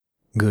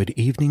Good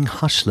evening,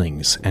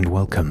 hushlings, and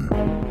welcome.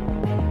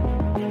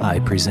 I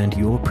present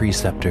your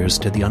preceptors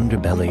to the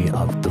underbelly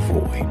of the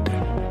void,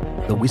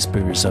 the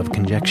whispers of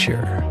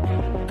conjecture,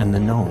 and the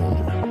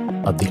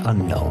known of the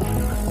unknown.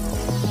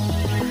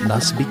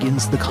 Thus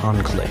begins the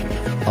conclave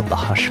of the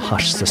Hush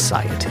Hush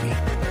Society.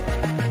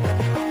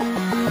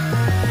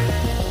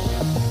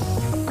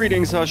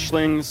 Greetings,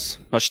 hushlings,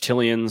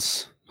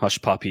 hushtillions,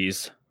 hush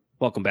puppies.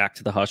 Welcome back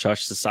to the Hush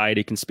Hush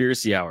Society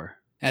Conspiracy Hour.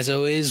 As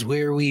always,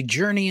 where we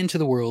journey into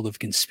the world of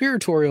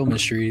conspiratorial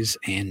mysteries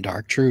and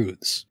dark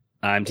truths.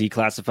 I'm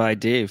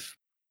Declassified Dave.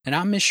 And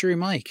I'm Mystery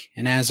Mike.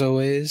 And as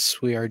always,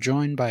 we are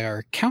joined by our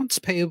accounts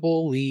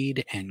payable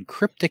lead and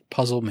cryptic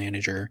puzzle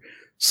manager,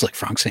 Slick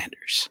Frank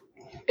Sanders.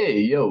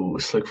 Hey, yo,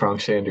 Slick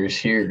Frank Sanders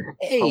here.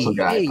 Hey, puzzle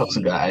guy, hey.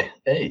 puzzle guy.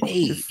 Hey.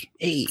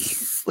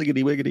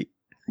 Sliggity wiggity.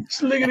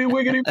 Sliggity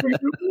wiggity.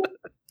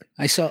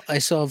 I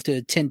solved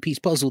a 10-piece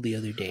puzzle the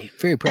other day.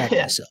 Very proud of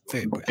myself.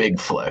 Very proud. Big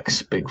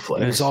flex, big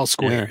flex. It was all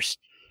squares.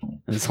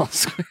 It's all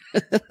square.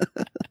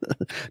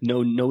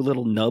 No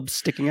little nubs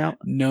sticking out?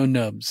 No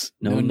nubs.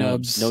 No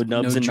nubs. No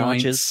nubs and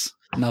joints, notches?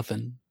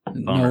 Nothing.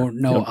 Bummer.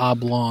 No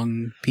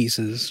oblong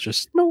pieces.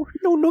 Just No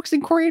nooks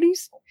and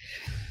crannies.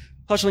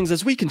 Hushlings,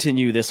 as we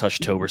continue this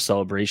Hushtober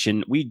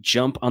celebration, we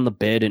jump on the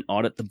bed and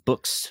audit the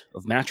books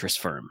of Mattress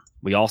Firm.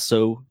 We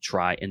also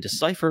try and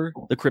decipher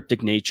the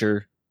cryptic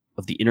nature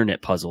of the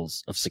internet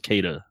puzzles of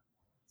Cicada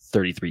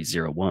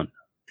 3301.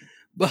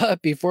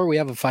 But before we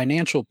have a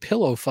financial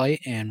pillow fight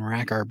and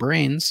rack our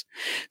brains,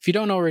 if you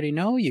don't already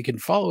know, you can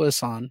follow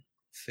us on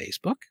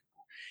Facebook,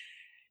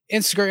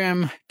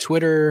 Instagram,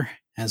 Twitter,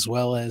 as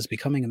well as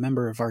becoming a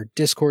member of our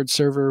Discord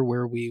server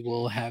where we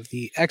will have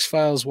the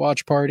X-Files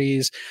watch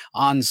parties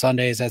on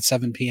Sundays at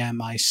 7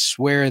 p.m. I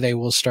swear they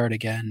will start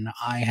again.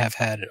 I have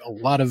had a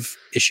lot of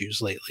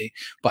issues lately,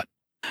 but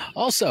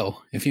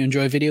also, if you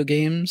enjoy video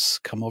games,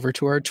 come over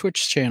to our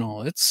Twitch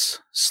channel.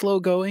 It's slow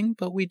going,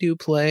 but we do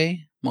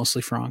play,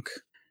 mostly Frank.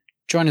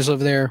 Join us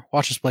over there,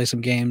 watch us play some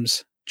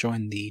games,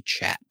 join the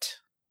chat.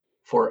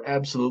 For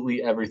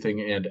absolutely everything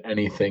and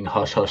anything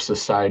Hush Hush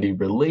Society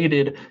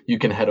related, you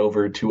can head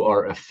over to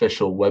our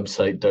official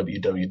website,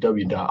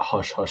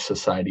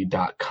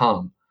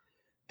 www.hushhushsociety.com.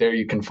 There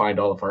you can find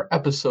all of our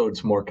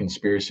episodes, more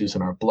conspiracies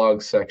in our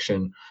blog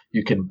section.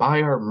 You can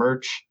buy our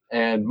merch,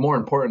 and more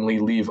importantly,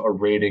 leave a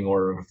rating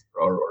or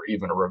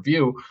even a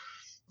review.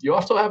 You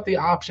also have the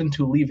option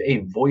to leave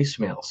a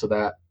voicemail so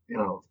that,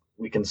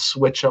 we can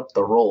switch up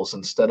the roles.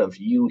 Instead of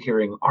you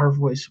hearing our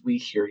voice, we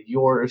hear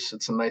yours.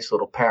 It's a nice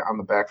little pat on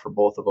the back for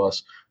both of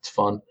us. It's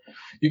fun.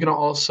 You can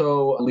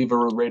also leave a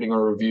rating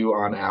or review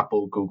on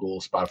Apple,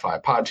 Google,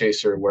 Spotify,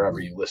 Podchaser, wherever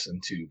you listen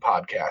to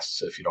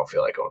podcasts if you don't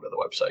feel like going to the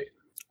website.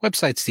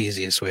 Website's the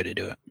easiest way to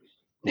do it.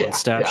 Yeah,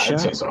 I'd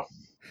say so.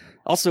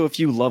 Also, if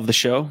you love the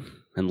show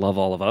and love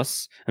all of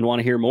us and want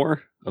to hear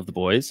more of the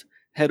boys,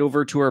 head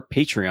over to our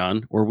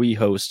Patreon where we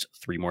host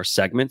 3 more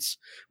segments.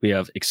 We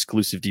have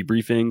exclusive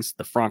debriefings,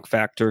 the Frank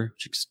Factor,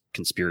 which is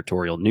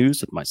conspiratorial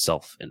news with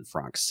myself and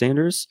Frank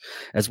Sanders,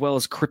 as well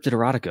as Cryptid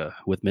Erotica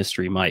with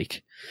Mystery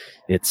Mike.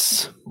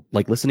 It's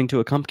like listening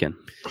to a pumpkin.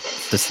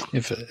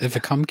 If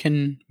a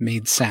pumpkin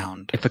made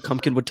sound. If a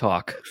pumpkin would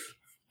talk.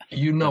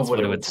 You know what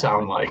it would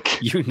sound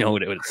like. You know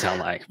what it would sound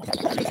like.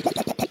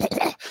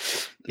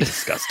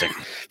 Disgusting.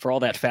 For all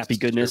that fappy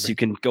goodness, you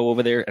can go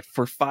over there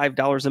for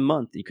 $5 a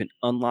month. You can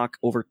unlock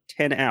over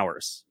 10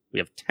 hours. We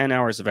have 10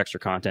 hours of extra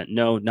content.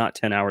 No, not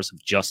 10 hours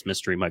of just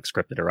Mystery Mike's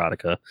Cryptid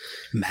Erotica.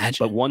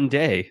 Imagine. But one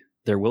day,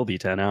 there will be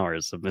 10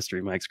 hours of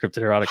Mystery Mike's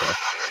Cryptid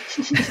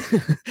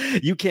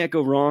Erotica. You can't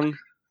go wrong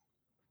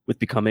with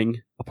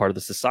becoming a part of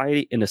the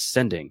society and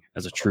ascending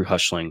as a true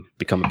hushling.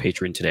 Become a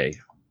patron today.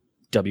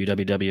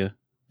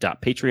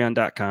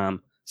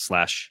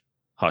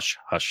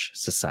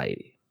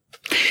 www.patreon.com/hushhushsociety.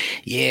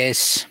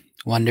 Yes,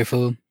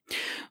 wonderful.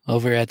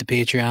 Over at the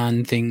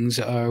Patreon, things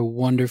are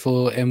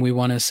wonderful, and we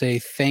want to say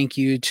thank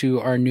you to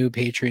our new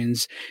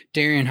patrons.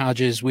 Darian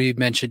Hodges, we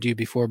mentioned you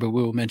before, but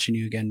we will mention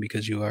you again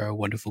because you are a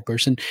wonderful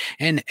person.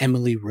 And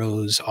Emily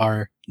Rose,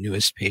 our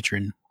newest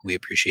patron. We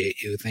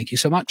appreciate you. Thank you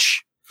so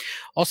much.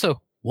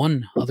 Also,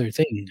 one other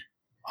thing.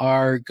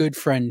 Our good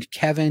friend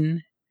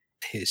Kevin,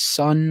 his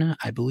son,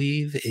 I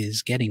believe,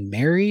 is getting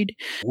married.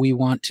 We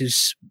want to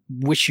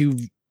wish you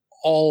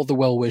all the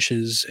well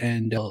wishes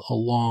and a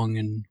long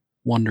and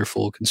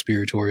wonderful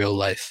conspiratorial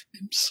life.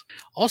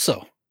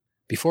 Also,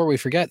 before we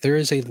forget, there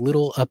is a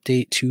little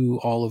update to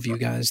all of you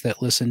guys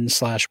that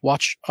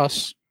listen/watch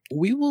us.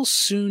 We will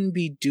soon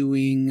be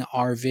doing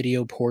our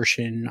video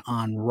portion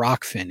on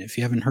Rockfin. If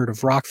you haven't heard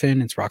of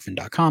Rockfin, it's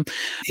rockfin.com.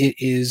 It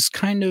is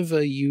kind of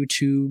a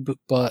YouTube,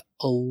 but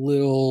a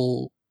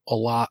lot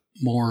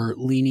more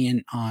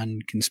lenient on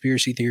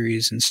conspiracy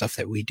theories and stuff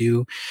that we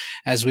do.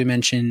 As we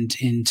mentioned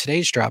in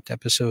today's dropped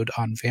episode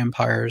on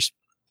vampires,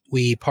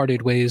 we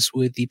parted ways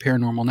with the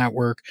Paranormal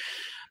Network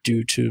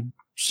due to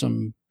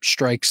some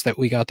strikes that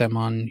we got them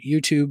on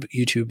YouTube.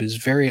 YouTube is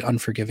very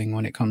unforgiving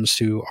when it comes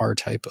to our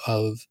type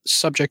of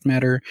subject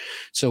matter.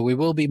 So we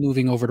will be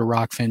moving over to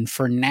Rockfin.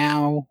 For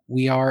now,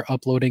 we are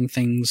uploading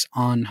things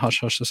on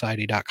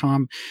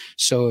hushhushsociety.com.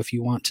 So if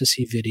you want to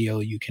see video,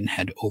 you can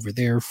head over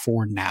there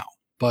for now.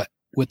 But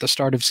with the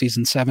start of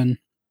season 7,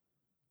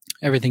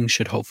 everything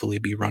should hopefully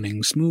be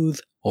running smooth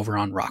over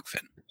on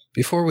Rockfin.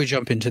 Before we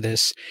jump into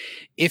this,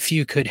 if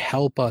you could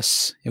help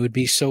us, it would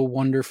be so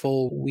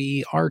wonderful.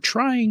 We are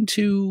trying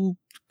to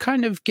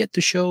kind of get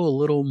the show a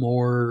little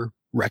more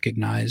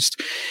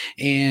recognized.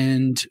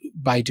 And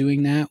by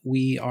doing that,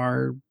 we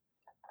are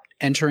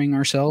entering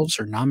ourselves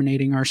or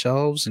nominating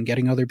ourselves and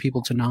getting other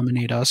people to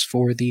nominate us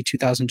for the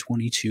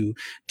 2022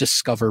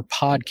 Discover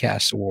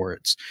Podcast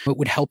Awards. It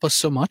would help us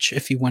so much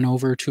if you went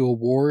over to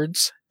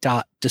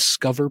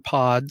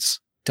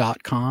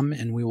awards.discoverpods.com,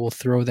 and we will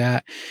throw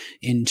that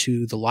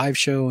into the live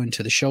show,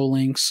 into the show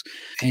links,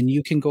 and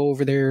you can go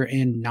over there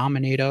and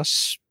nominate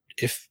us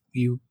if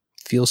you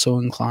feel so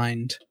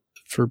inclined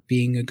for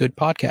being a good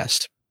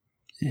podcast.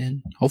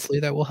 And hopefully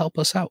that will help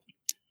us out.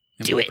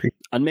 And Do it.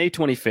 On May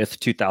 25th,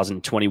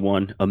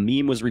 2021, a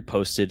meme was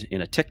reposted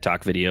in a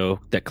TikTok video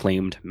that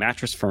claimed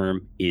Mattress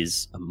Firm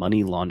is a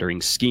money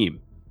laundering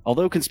scheme.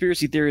 Although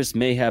conspiracy theorists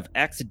may have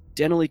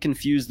accidentally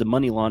confused the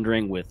money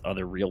laundering with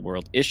other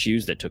real-world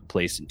issues that took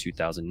place in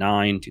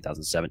 2009,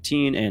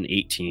 2017, and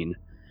 18,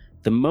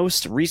 the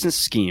most recent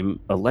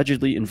scheme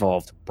allegedly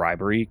involved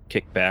bribery,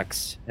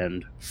 kickbacks,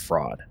 and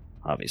fraud,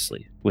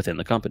 obviously, within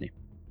the company.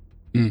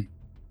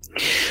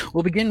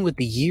 We'll begin with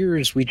the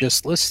years we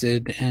just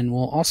listed, and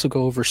we'll also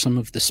go over some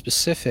of the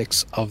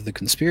specifics of the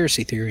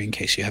conspiracy theory, in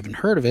case you haven't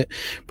heard of it,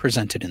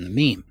 presented in the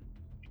meme.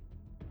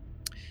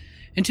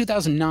 In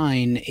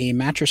 2009, a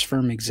Mattress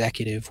Firm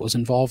executive was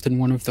involved in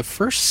one of the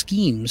first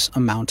schemes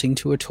amounting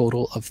to a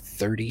total of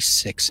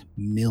 $36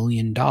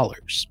 million.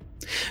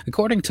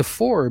 According to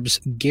Forbes,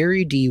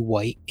 Gary D.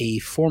 White, a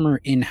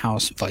former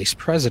in-house vice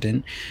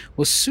president,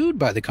 was sued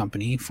by the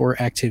company for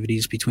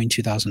activities between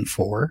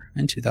 2004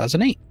 and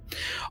 2008,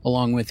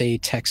 along with a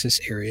Texas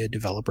area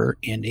developer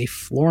and a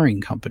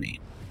flooring company.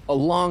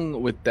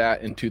 Along with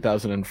that, in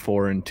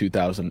 2004 and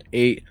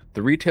 2008,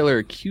 the retailer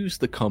accused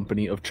the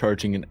company of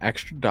charging an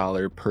extra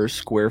dollar per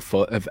square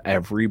foot of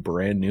every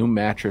brand new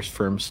Mattress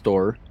Firm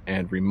store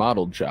and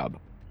remodel job.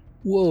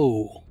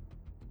 Whoa.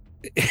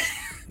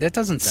 That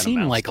doesn't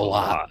seem like a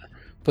lot,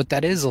 but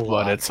that is a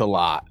lot. But it's a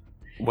lot.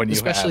 When you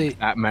Especially have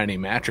that many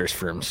Mattress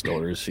Firm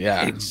stores,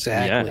 yeah.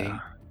 Exactly. Yeah.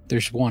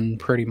 There's one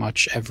pretty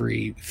much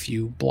every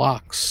few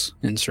blocks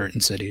in certain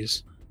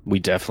cities. We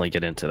definitely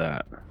get into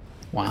that.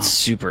 Wow. It's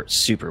super,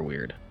 super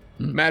weird.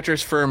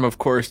 Mattress Firm, of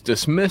course,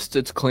 dismissed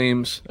its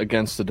claims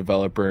against the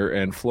developer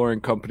and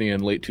flooring company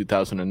in late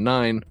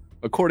 2009.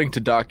 According to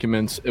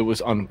documents, it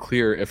was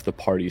unclear if the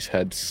parties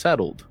had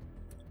settled.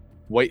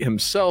 White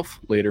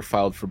himself later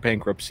filed for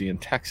bankruptcy in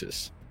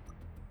Texas.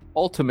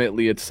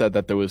 Ultimately, it said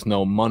that there was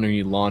no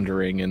money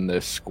laundering in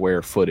this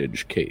square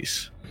footage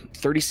case.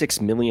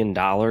 $36 million,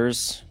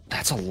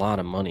 that's a lot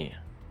of money.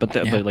 But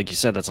like you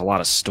said, that's a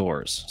lot of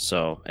stores.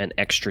 So an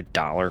extra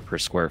dollar per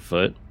square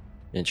foot.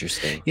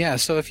 Interesting. Yeah,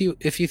 so if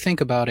you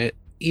think about it,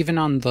 even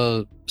on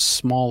the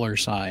smaller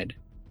side,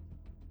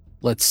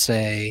 let's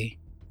say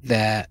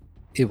that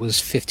it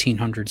was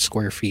 1,500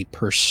 square feet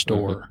per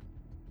store.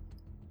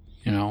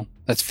 You know,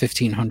 that's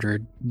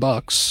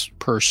 $1,500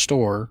 per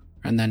store.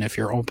 And then if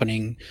you're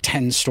opening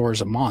 10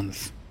 stores a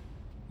month,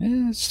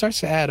 it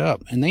starts to add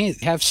up. And they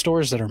have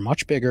stores that are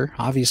much bigger.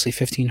 Obviously,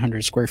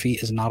 1,500 square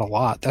feet is not a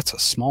lot. That's a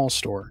small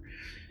store.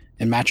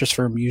 And Mattress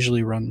Firm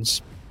usually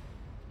runs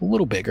a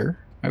little bigger,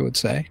 I would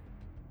say.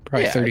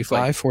 Probably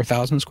 35,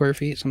 4,000 square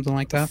feet, something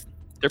like that.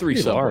 They're Three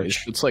pretty subways.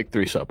 large. It's like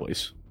 3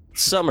 subways.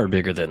 Some are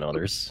bigger than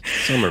others.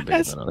 Some are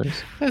bigger than others.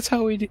 That's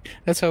how we do.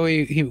 That's how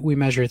we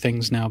measure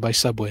things now, by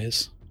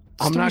subways.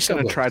 I'm not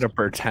going to try to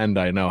pretend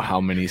I know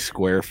how many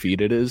square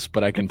feet it is,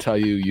 but I can tell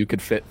you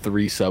could fit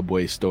 3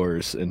 Subway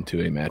stores into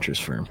a Mattress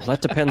Firm. Well,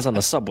 that depends on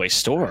the Subway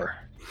store.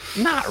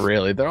 Not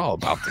really. They're all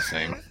about the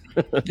same.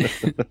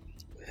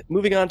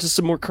 Moving on to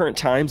some more current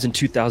times, in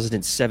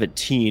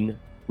 2017,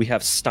 we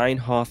have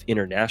Steinhoff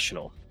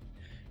International.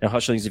 Now,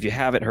 Hushlings, if you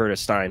haven't heard of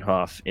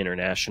Steinhoff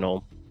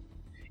International,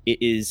 it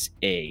is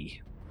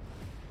a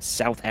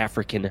South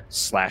African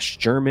 /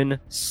 German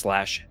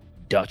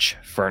 / Dutch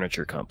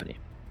furniture company.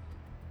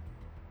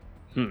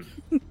 And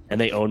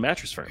they own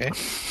Mattress Firm. Okay.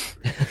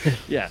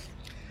 Yeah.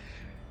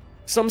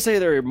 Some say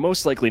they're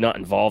most likely not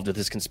involved with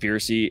this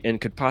conspiracy and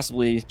could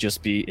possibly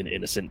just be an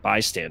innocent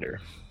bystander.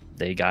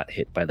 They got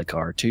hit by the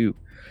car too.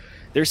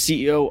 Their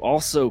CEO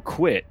also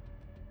quit,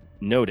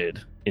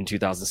 noted, in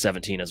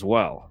 2017 as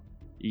well.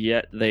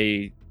 Yet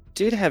they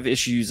did have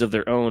issues of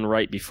their own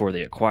right before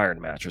they acquired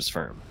Mattress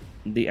Firm.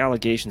 The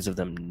allegations of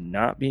them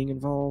not being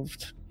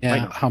involved...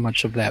 Yeah, how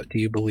much of that do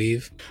you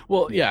believe?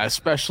 Well, yeah,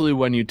 especially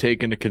when you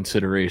take into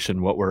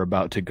consideration what we're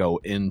about to go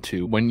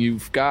into. When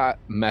you've got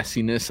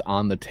messiness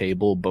on the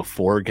table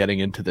before getting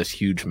into this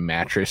huge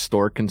mattress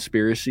store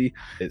conspiracy,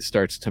 it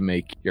starts to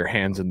make your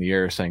hands in the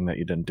air saying that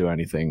you didn't do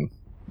anything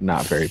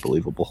not very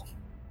believable.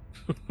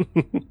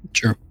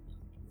 Sure.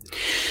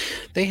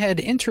 They had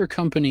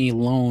intercompany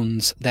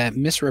loans that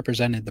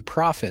misrepresented the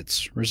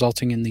profits,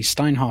 resulting in the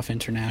Steinhoff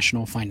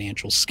International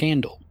financial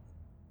scandal.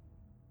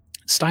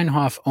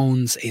 Steinhoff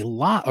owns a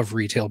lot of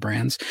retail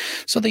brands,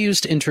 so they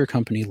used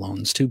intercompany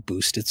loans to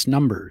boost its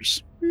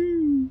numbers.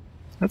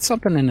 That's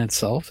something in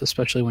itself,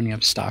 especially when you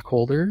have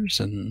stockholders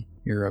and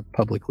you're a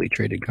publicly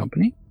traded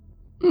company.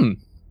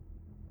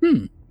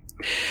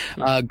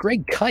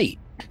 Greg Kite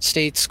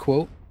states,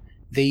 quote,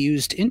 they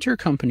used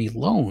intercompany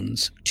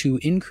loans to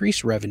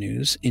increase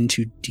revenues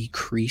into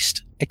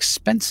decreased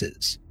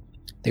expenses.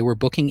 They were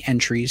booking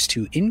entries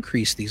to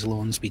increase these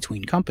loans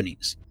between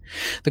companies.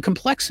 The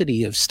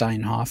complexity of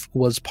Steinhoff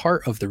was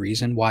part of the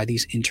reason why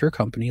these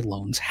intercompany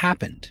loans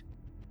happened.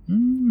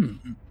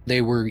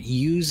 They were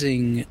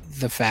using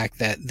the fact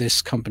that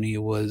this company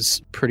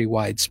was pretty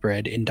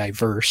widespread and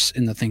diverse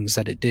in the things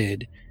that it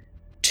did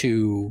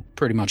to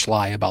pretty much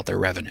lie about their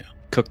revenue.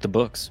 Cook the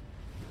books.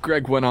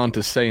 Greg went on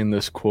to say in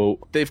this quote,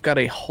 they've got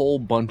a whole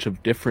bunch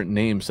of different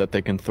names that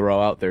they can throw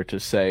out there to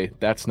say,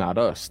 that's not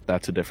us,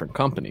 that's a different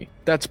company.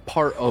 That's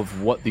part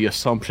of what the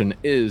assumption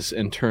is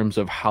in terms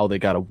of how they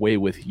got away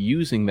with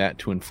using that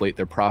to inflate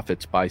their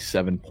profits by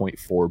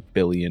 $7.4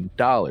 billion.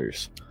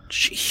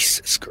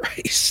 Jesus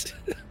Christ.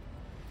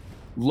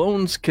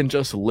 Loans can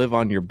just live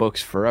on your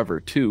books forever,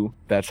 too.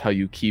 That's how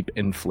you keep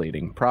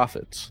inflating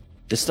profits.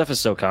 This stuff is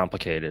so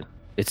complicated.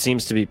 It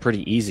seems to be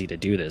pretty easy to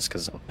do this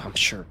because I'm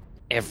sure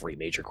every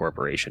major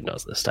corporation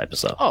does this type of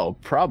stuff. Oh,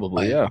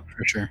 probably, yeah.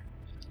 For sure.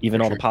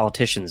 Even all the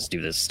politicians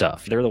do this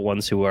stuff. They're the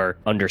ones who are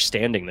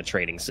understanding the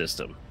trading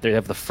system. They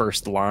have the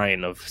first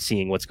line of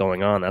seeing what's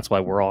going on. That's why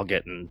we're all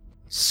getting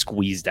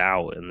squeezed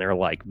out. And they're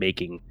like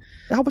making...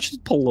 How much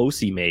did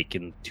Pelosi make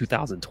in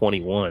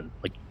 2021?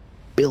 Like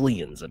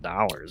billions of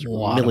dollars.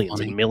 Or millions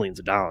and millions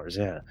of dollars,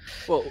 yeah.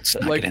 Well,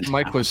 like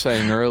Mike was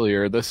saying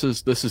earlier, this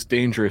is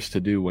dangerous to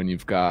do when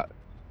you've got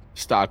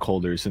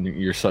stockholders and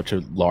you're such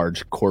a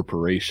large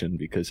corporation,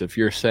 because if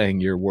you're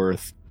saying you're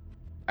worth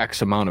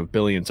X amount of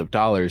billions of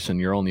dollars and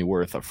you're only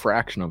worth a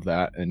fraction of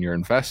that, and your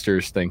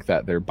investors think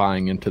that they're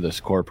buying into this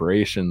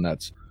corporation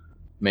that's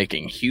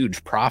making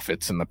huge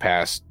profits in the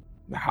past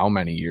how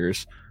many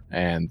years,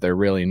 and they're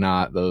really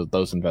not,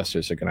 those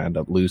investors are going to end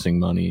up losing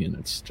money, and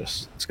it's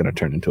going to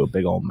turn into a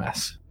big old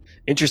mess.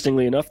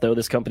 Interestingly enough, though,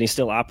 this company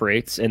still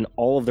operates, and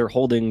all of their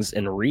holdings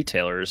and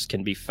retailers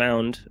can be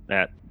found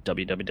at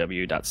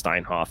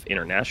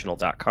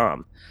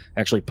www.steinhoffinternational.com.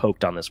 I actually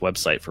poked on this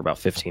website for about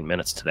 15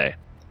 minutes today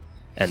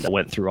and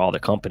went through all the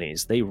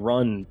companies. They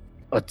run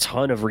a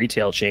ton of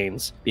retail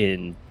chains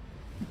in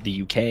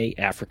the UK,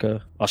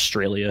 Africa,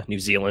 Australia, New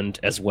Zealand,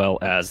 as well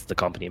as the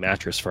company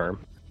Mattress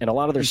Firm. And a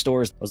lot of their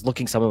stores, I was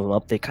looking some of them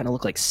up, they kind of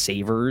look like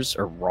Savers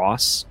or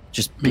Ross,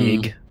 just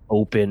big,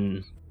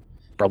 open,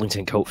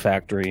 Burlington Coat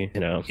Factory, you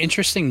know.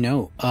 Interesting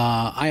note.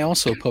 I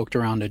also poked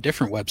around a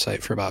different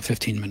website for about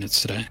 15 minutes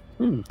today.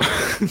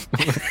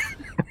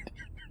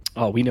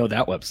 Oh, we know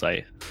that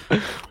website.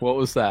 What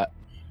was that?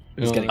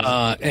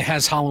 It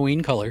has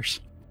Halloween colors.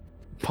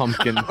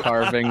 Pumpkin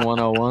Carving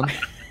 101.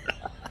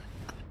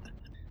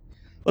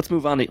 Let's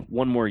move on to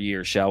one more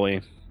year, shall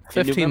we?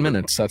 15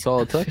 minutes, that's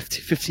all it took?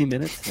 15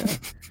 minutes? Yeah.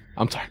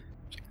 I'm sorry.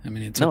 I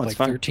mean, it took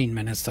 13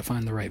 minutes to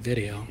find the right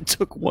video. It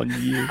took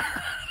 1 year.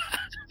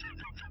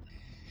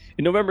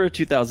 In November of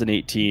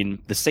 2018,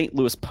 the St.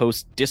 Louis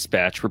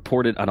Post-Dispatch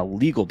reported on a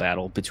legal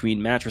battle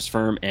between Mattress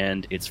Firm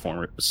and its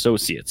former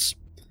associates.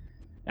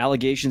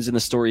 Allegations in the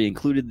story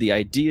included the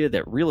idea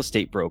that real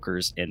estate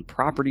brokers and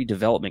property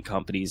development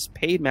companies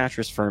paid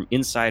Mattress Firm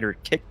insider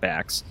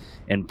kickbacks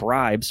and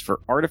bribes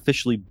for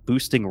artificially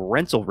boosting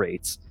rental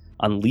rates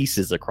on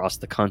leases across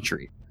the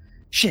country.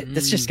 Shit,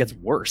 this just gets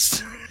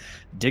worse.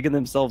 Digging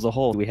themselves a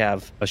hole. We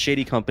have a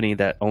shady company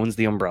that owns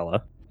the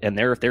umbrella, and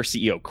their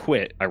CEO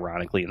quit,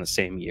 ironically, in the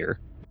same year.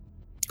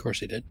 Of course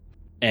he did.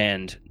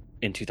 And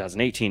in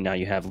 2018, now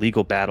you have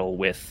legal battle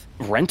with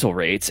rental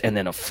rates and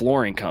then a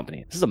flooring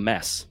company. This is a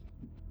mess.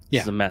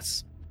 This is a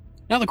mess.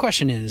 Now the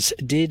question is,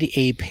 did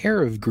a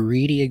pair of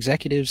greedy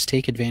executives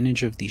take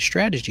advantage of the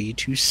strategy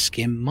to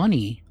skim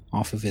money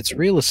off of its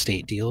real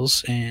estate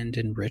deals and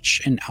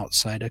enrich an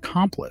outside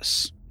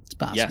accomplice? It's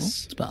possible.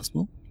 Yes. It's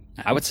possible.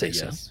 I would say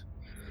yes. So.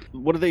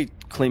 What are they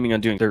claiming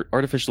on doing? They're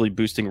artificially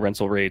boosting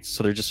rental rates,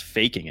 so they're just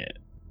faking it.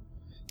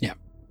 Yeah.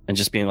 And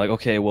just being like,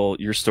 okay, well,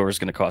 your store is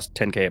going to cost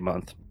 $10K a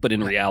month, but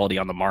in reality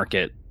on the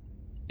market,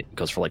 it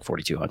goes for like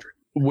 $4,200.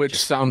 Which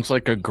sounds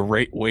like a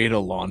great way to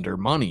launder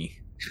money.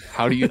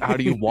 How do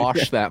you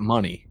wash that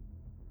money?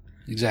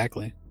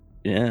 Exactly.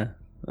 Yeah.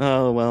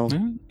 Oh, well,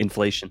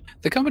 inflation.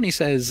 The company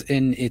says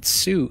in its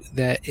suit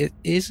that it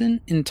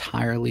isn't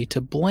entirely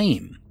to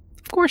blame.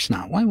 Of course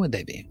not. Why would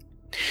they be?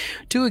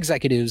 Two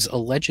executives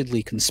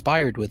allegedly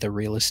conspired with a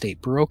real estate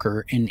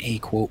broker in a,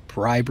 quote,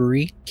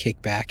 bribery,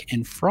 kickback,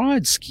 and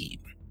fraud scheme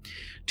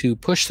to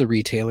push the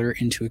retailer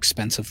into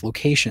expensive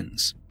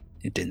locations.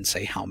 It didn't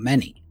say how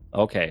many.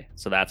 Okay,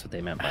 so that's what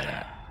they meant by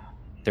that.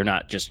 they're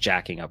not just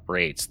jacking up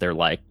rates. They're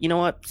like, you know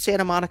what?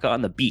 Santa Monica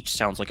on the beach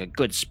sounds like a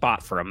good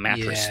spot for a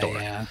mattress store.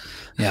 Yeah.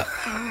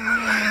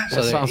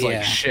 That sounds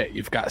like shit.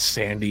 You've got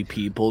sandy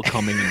people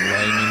coming and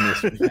laying in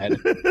this bed.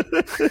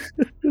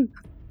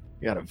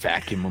 You gotta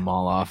vacuum them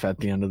all off at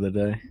the end of the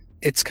day.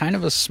 It's kind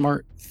of a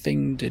smart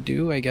thing to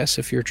do, I guess,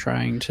 if you're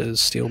trying to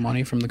steal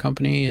money from the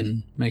company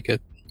and make an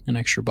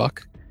extra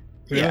buck.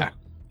 Yeah.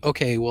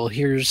 Okay, well,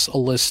 here's a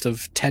list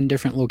of 10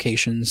 different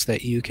locations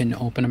that you can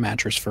open a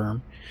mattress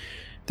firm.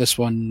 This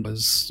one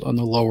was on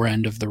the lower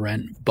end of the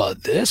rent,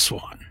 but this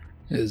one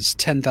is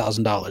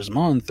 $10,000 a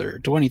month or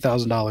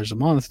 $20,000 a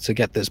month to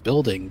get this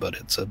building, but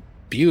it's a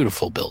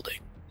beautiful building.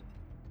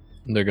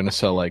 They're going to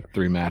sell like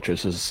 3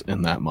 mattresses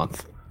in that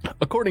month.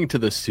 According to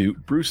the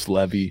suit, Bruce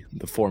Levy,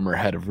 the former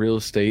head of real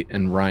estate,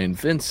 and Ryan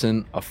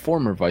Vincent, a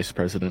former vice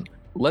president,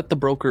 let the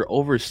broker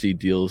oversee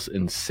deals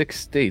in 6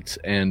 states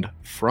and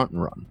front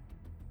run,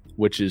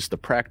 which is the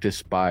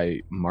practice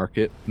by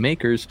market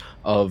makers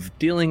of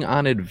dealing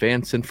on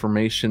advance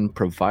information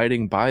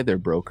providing by their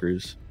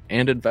brokers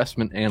and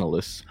investment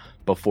analysts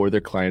before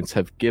their clients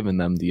have given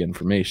them the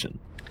information.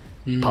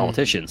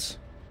 Politicians.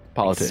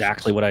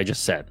 Exactly what I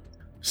just said.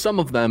 Some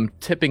of them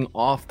tipping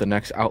off the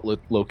next outlet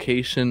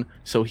location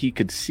so he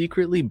could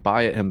secretly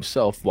buy it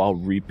himself while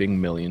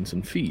reaping millions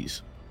in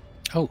fees.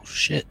 Oh,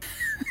 shit.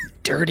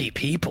 Dirty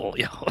people,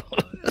 yo.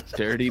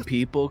 Dirty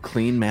people,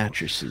 clean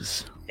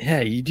mattresses.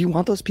 Yeah, do you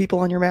want those people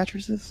on your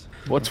mattresses?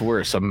 What's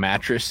worse, a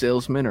mattress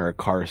salesman or a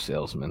car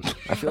salesman?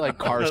 I feel like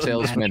car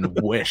salesmen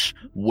wish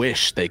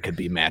they could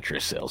be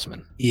mattress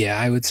salesmen. Yeah,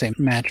 I would say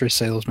mattress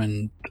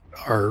salesmen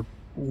are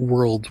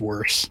worlds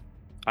worse.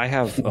 I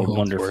have a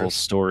wonderful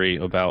story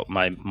about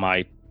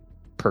my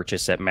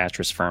purchase at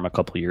Mattress Firm a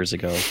couple years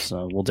ago,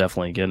 so we'll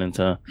definitely get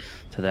into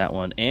that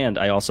one. And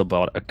I also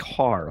bought a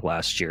car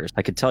last year.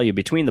 I could tell you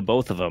between the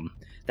both of them,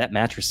 that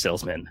mattress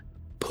salesman,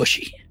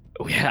 pushy.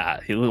 Oh, yeah,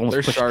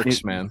 they're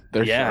sharks, man.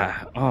 They're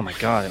sharks. Oh my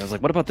god! And I was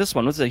like, "What about this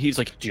one?" What's it? He's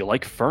like, "Do you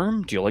like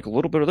firm? Do you like a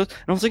little bit of this?"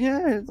 And I was like,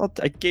 "Yeah."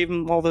 I gave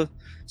him all the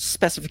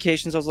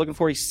specifications I was looking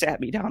for. He sat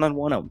me down on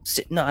one. I'm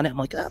sitting on it. I'm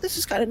like, "Oh, this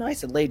is kind of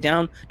nice." And laid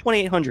down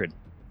 $2,800.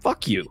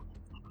 Fuck you.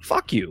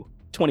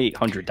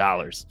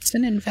 $2,800. It's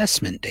an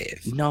investment,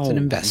 Dave. No, it's an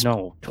investment.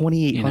 No,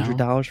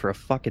 $2,800 for a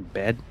fucking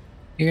bed.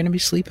 You're gonna be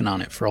sleeping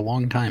on it for a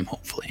long time,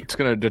 hopefully. It's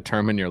gonna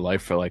determine your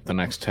life for like the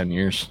next 10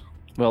 years.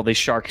 Well, they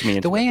sharked me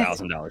into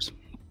 $1,000.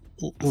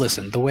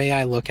 Listen, the way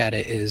I look at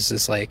it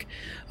is like,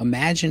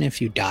 imagine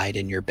if you died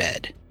in your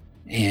bed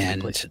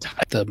and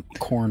the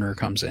coroner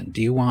comes in.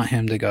 Do you want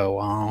him to go,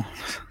 "Oh,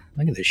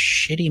 look at this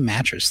shitty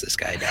mattress this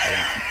guy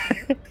died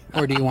on"?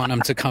 Or do you want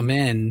him to come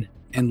in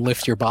and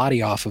lift your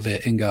body off of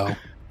it and go,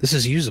 "This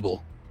is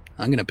usable.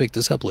 I'm going to pick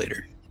this up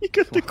later"?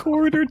 Because the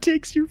coroner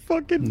takes your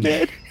fucking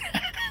bed.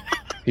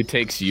 He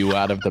takes you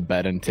out of the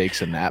bed and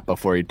takes a nap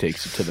before he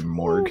takes you to the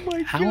morgue. Oh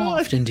my How God.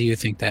 often do you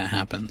think that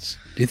happens?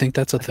 Do you think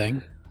that's a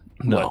thing?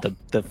 No. What,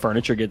 the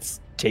furniture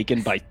gets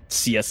taken by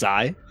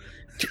CSI?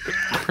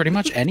 Pretty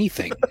much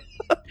anything.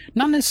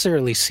 Not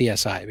necessarily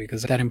CSI,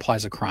 because that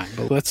implies a crime,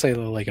 but let's say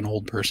like an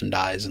old person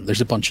dies and there's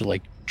a bunch of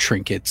like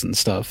trinkets and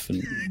stuff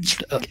and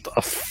a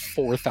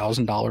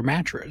 $4,000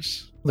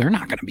 mattress. They're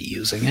not going to be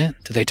using it.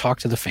 Do they talk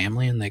to the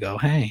family and they go,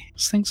 "Hey,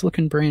 this thing's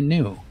looking brand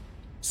new"?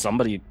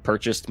 Somebody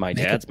purchased my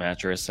dad's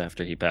mattress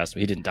after he passed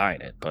away. He didn't die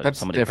in it, but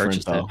somebody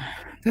purchased it.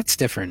 That's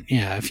different.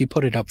 Yeah, if you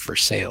put it up for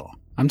sale.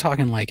 I'm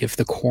talking like if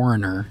the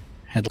coroner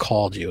had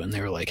called you and they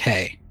were like,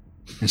 "Hey,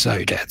 I saw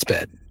your dad's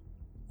bed.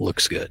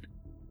 Looks good.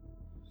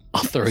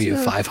 I'll throw you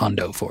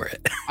 $500 for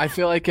it." I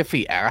feel like if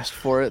he asked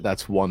for it,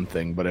 that's one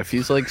thing. But if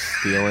he's like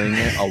stealing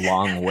it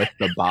along with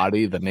the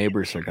body, the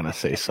neighbors are going to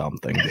say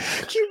something. Can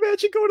you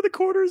imagine going to the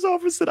coroner's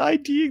office and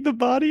IDing the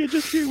body and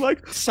just being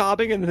like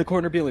sobbing and the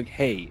coroner being like,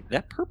 "Hey,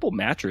 that purple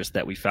mattress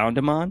that we found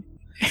him on,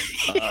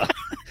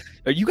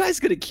 are you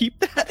guys going to keep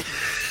that?"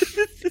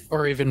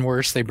 Or even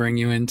worse, they bring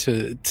you in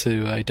to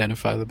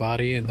identify the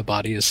body and the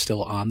body is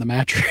still on the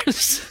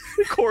mattress.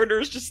 The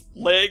coroner's just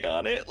laying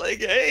on it like,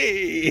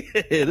 "Hey,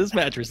 this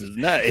mattress is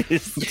nice."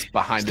 It's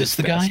behind Is this his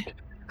the guy? desk.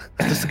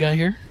 Is this the guy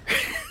here?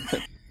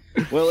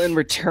 Well, in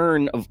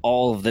return of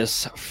all of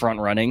this front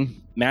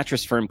running,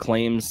 Mattress Firm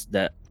claims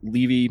that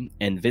Levy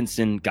and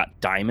Vincent got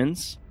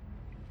diamonds,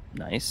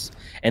 nice,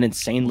 and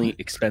insanely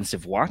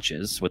expensive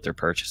watches with their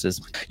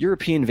purchases,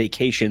 European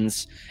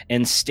vacations,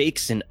 and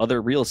stakes in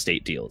other real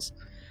estate deals.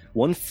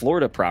 One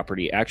Florida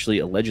property actually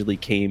allegedly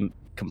came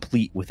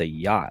complete with a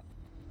yacht.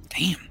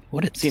 Damn,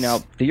 what it's... See,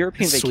 now, the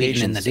European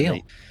vacations... in the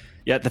deal.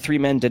 The three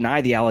men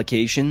deny the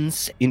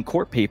allegations in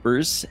court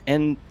papers,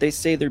 and they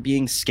say they're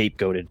being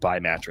scapegoated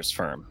by Mattress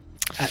Firm.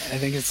 I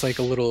think it's like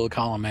a little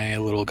column A,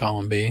 a little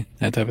column B,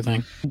 that type of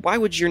thing. Why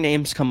would your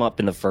names come up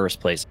in the first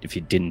place if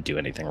you didn't do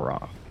anything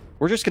wrong?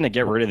 We're just going to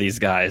get rid of these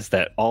guys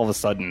that all of a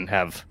sudden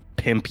have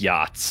pimp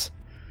yachts.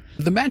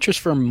 The Mattress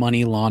Firm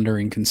money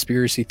laundering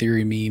conspiracy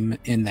theory meme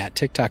in that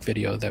TikTok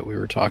video that we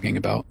were talking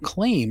about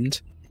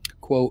claimed,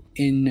 quote,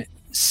 "In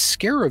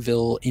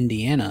Scaryville,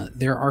 Indiana,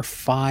 there are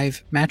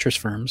 5 mattress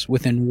firms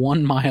within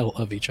 1 mile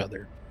of each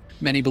other."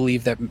 Many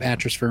believe that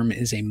Mattress Firm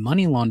is a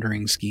money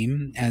laundering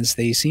scheme, as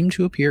they seem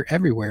to appear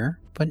everywhere,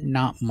 but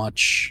not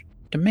much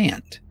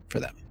demand for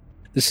them.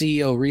 The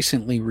CEO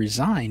recently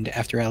resigned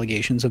after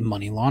allegations of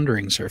money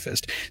laundering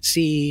surfaced.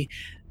 See,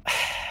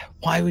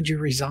 why would you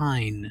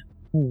resign?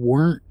 You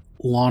weren't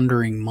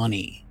laundering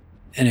money.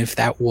 And if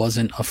that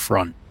wasn't a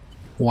front,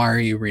 why are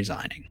you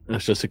resigning?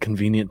 It's just a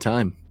convenient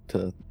time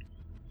to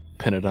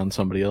pin it on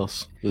somebody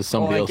else. This is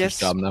somebody else's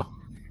job now.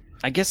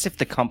 I guess if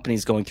the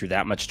company's going through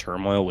that much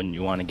turmoil, wouldn't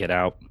you want to get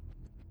out?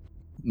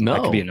 No.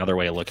 That could be another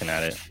way of looking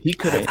at it. He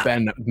could have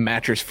been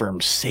Mattress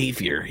Firm's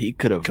savior. He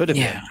could have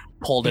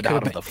pulled it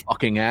out of the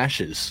fucking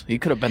ashes. He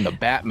could have been the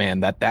Batman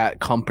that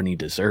company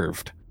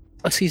deserved.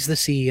 Plus, he's the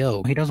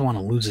CEO. He doesn't want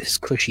to lose his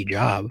cushy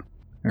job.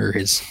 Or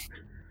his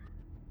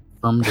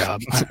firm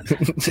job.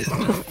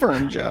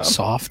 Firm job.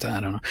 Soft, I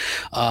don't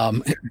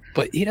know.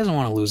 But he doesn't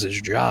want to lose his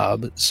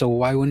job. So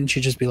why wouldn't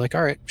you just be like,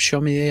 all right,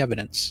 show me the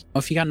evidence?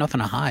 If you got nothing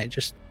to hide,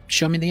 just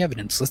show me the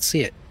evidence. Let's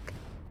see it.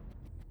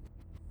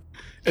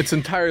 It's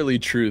entirely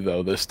true,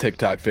 though, this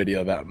TikTok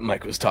video that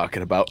Mike was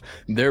talking about.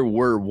 There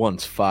were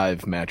once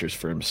 5 Mattress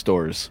Firm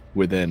stores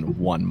within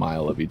 1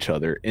 mile of each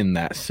other in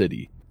that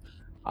city.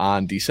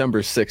 On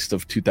December 6th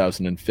of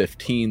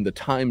 2015, the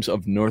Times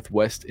of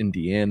Northwest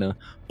Indiana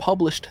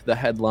published the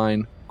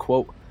headline,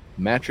 quote,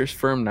 "Mattress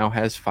Firm now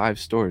has 5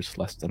 stores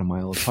less than a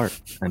mile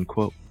apart," end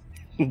quote.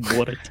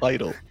 What a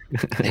title.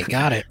 They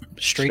got it.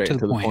 Straight to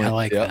the point. I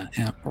like that.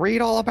 Yeah.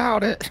 Read all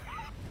about it.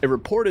 It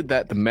reported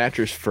that the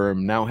Mattress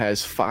Firm now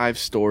has 5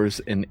 stores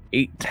in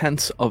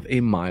 0.8 of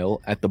a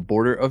mile at the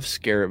border of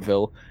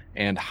Scarlettville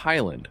and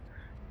Highland,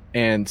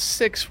 and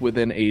 6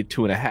 within a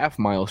 2.5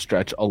 mile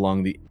stretch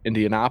along the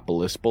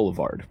Indianapolis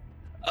Boulevard.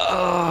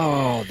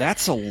 Oh,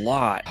 that's a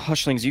lot.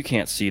 Hushlings, you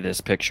can't see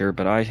this picture,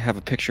 but I have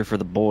a picture for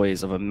the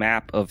boys of a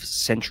map of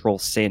central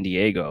San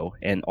Diego,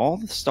 and all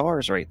the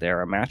stars right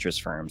there are Mattress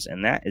Firms,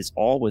 and that is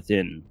all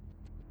within,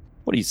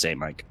 what do you say,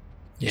 Mike?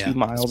 2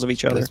 miles of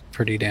each other? That's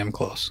pretty damn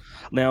close.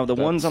 Now, the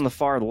ones on the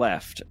far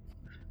left,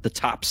 the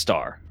top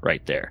star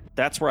right there,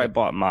 that's where I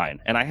bought mine,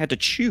 and I had to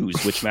choose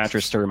which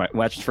mattress firm I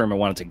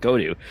wanted to go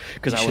to,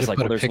 because I was like,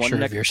 well, there's picture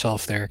one of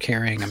yourself there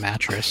carrying a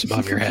mattress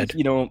above your head.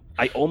 You know,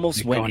 I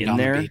almost went in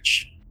there.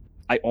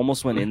 I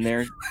almost went in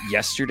there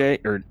yesterday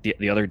or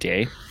the other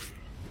day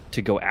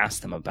to go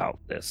ask them about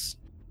this,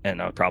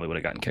 and I probably would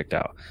have gotten kicked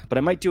out. But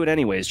I might do it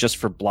anyways, just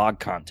for blog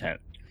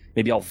content.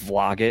 Maybe I'll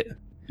vlog it.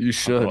 You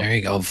should. There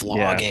you go,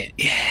 vlog it.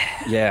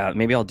 Yeah. Yeah,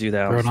 maybe I'll do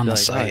that. Throw it on the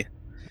site.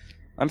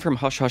 I'm from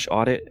Hush Hush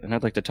Audit, and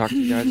I'd like to talk to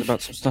you guys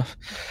about some stuff.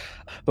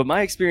 But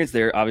my experience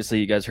there, obviously,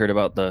 you guys heard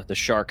about the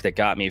shark that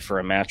got me for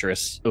a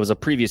mattress. It was a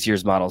previous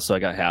year's model, so I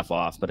got half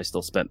off, but I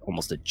still spent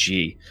almost a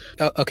G.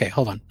 Oh, okay,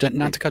 hold on.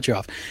 Not to cut you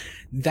off.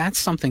 That's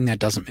something that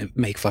doesn't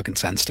make fucking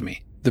sense to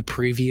me. The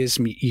previous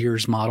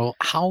year's model,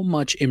 how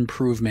much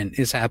improvement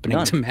is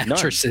happening to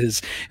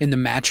mattresses in the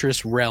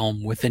mattress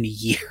realm within a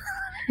year?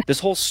 This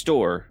whole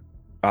store,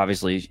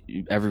 obviously,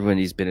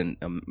 everybody's been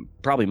in,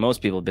 probably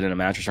most people have been in a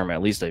mattress firm,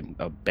 at least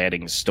a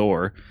bedding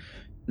store.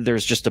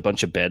 There's just a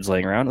bunch of beds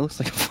laying around. It looks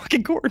like a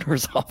fucking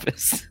coroner's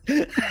office.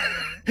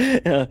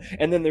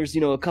 And then there's,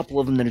 a couple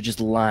of them that are just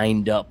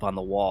lined up on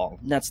the wall.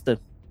 And that's the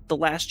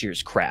last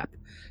year's crap.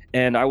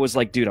 And I was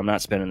like, dude, I'm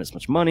not spending this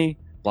much money,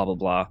 blah, blah,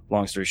 blah.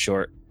 Long story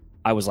short,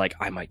 I was like,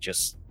 I might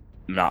just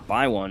not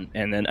buy one.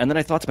 And then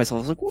I thought to myself,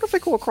 I was like, what if I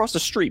go across the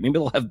street? Maybe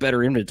they'll have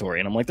better inventory.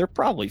 And I'm like, they're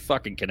probably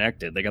fucking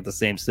connected. They got the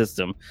same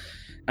system.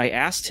 I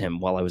asked him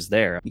while I was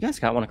there, you guys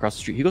got one across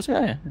the street? He goes,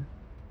 yeah.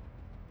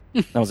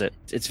 That was it.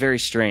 It's very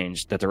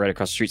strange that they're right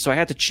across the street. So I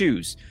had to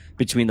choose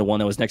between the one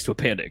that was next to a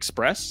Panda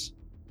Express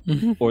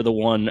or the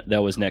one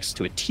that was next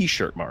to a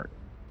T-shirt mart.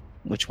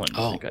 Which one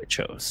do you think I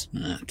chose?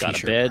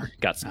 Got a bed,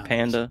 got some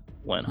Panda,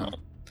 went home.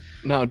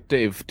 Now,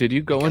 Dave, did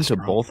you go into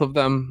both of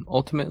them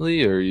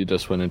ultimately, or you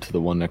just went into the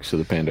one next to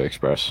the Panda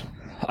Express?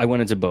 I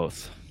went into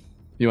both.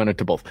 You went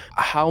into both.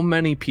 How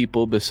many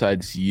people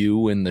besides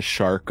you and the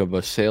shark of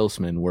a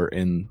salesman were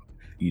in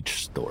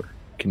each store?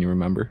 Can you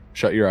remember?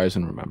 Shut your eyes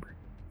and remember.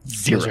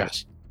 Zero.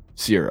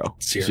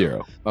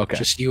 Okay.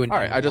 Just you and all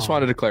right. I just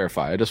wanted to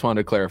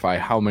clarify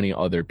how many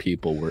other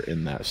people were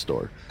in that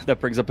store. That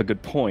brings up a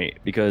good point,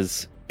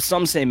 because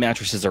some say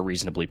mattresses are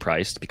reasonably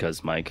priced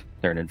because, Mike,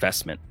 they're an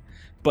investment,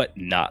 but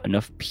not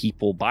enough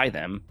people buy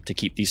them to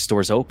keep these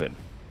stores open.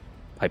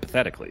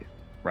 Hypothetically,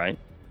 right?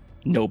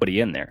 Nobody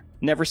in there.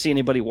 Never see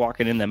anybody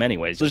walking in them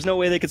anyways. There's no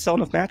way they could sell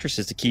enough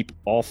mattresses to keep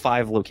all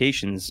 5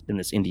 locations in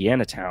this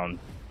Indiana town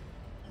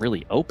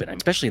really open,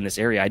 especially in this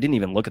area. I didn't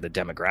even look at the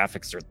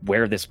demographics or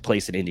where this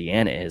place in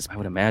Indiana is. I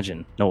would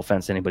imagine, no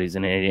offense to anybody's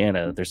in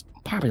Indiana, there's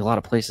probably a lot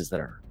of places that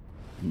are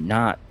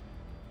not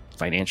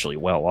financially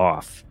well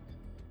off.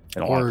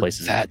 And a lot of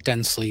places that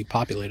densely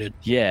populated.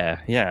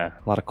 Yeah, a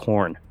lot of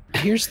corn.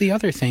 Here's the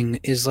other thing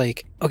is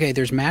like, okay,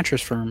 there's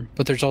Mattress Firm,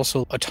 but there's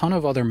also a ton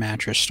of other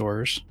mattress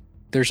stores.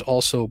 There's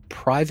also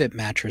private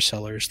mattress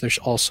sellers. There's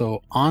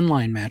also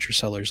online mattress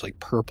sellers like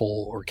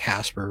Purple or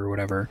Casper or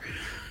whatever.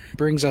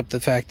 Brings up the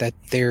fact that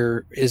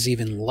there is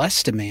even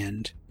less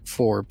demand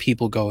for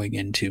people going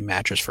into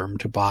Mattress Firm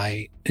to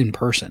buy in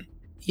person.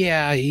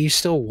 Yeah, you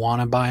still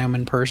want to buy them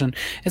in person.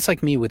 It's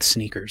like me with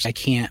sneakers. I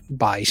can't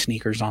buy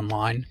sneakers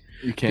online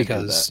You can't do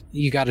because that.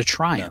 you got to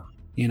try No. them.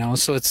 You know,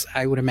 so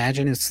I would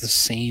imagine it's the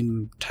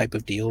same type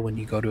of deal when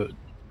you go to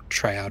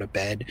try out a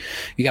bed.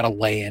 You got to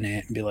lay in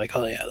it and be like,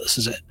 oh yeah, this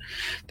is it.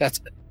 That's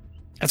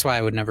why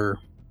I would never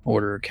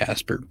order a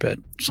Casper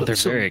bed. So they're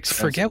very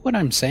expensive. Forget what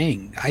I'm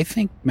saying. I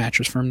think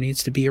Mattress Firm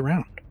needs to be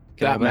around.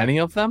 That many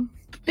of them?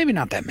 Maybe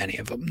not that many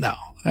of them. No,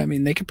 I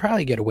mean they could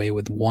probably get away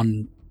with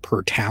one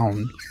per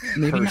town.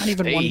 Maybe Per not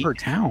even one state? per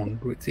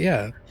town.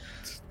 Yeah,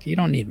 you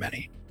don't need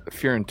many.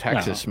 If you're in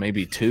Texas,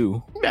 maybe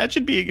 2.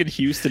 Imagine being in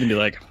Houston and be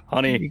like,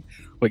 honey,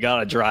 we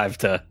gotta drive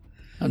to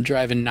I'm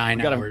driving 9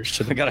 We gotta- hours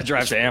to the we gotta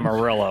drive to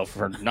Amarillo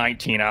for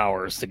 19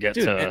 hours to get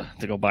Dude,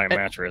 to go buy a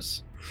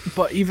mattress.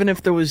 But even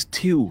if there was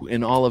 2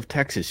 in all of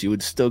Texas, you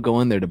would still go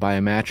in there to buy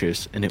a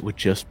mattress, and it would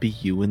just be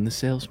you and the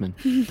salesman.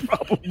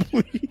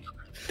 Probably.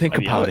 Think I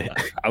mean, about I, it.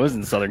 I was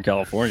in Southern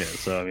California,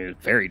 so I mean,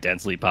 very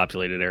densely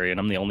populated area, and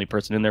I'm the only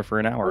person in there for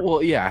an hour.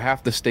 Well, yeah,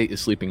 half the state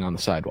is sleeping on the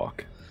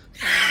sidewalk.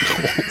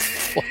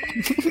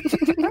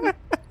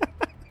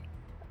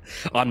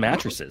 On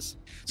mattresses.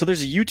 So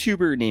there's a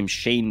YouTuber named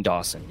Shane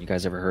Dawson. You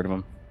guys ever heard of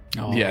him?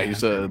 Oh, Yeah,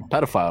 he's a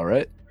pedophile,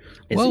 right?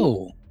 Is he?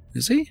 Whoa,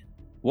 is he?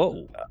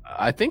 Whoa.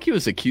 I think he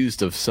was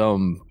accused of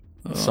something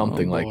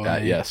like that.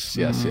 boy. Yes.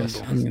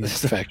 I'm gonna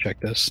fact check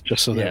this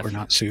just so that Yeah. we're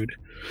not sued.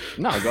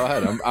 No, go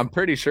ahead. I'm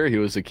pretty sure he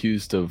was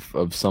accused of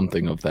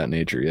something of that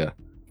nature. Yeah.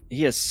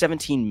 He has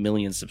 17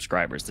 million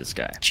subscribers, this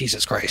guy.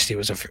 Jesus Christ, he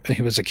was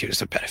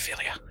accused of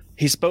pedophilia.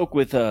 He spoke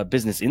with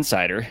Business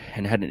Insider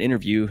and had an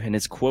interview, and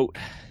his quote,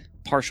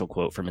 partial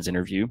quote from his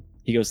interview,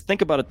 he goes,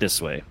 think about it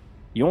this way.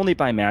 You only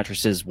buy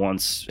mattresses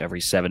once every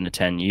 7 to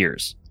 10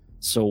 years.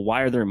 So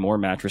why are there more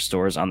mattress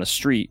stores on the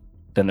street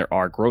than there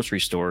are grocery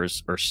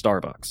stores or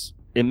Starbucks?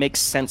 It makes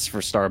sense for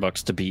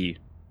Starbucks to be,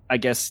 I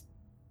guess,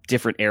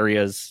 different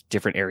areas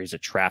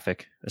of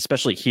traffic,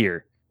 especially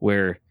here,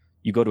 where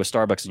you go to a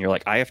Starbucks and you're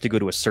like, I have to go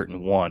to a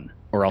certain one,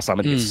 or else I'm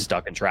going to get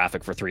stuck in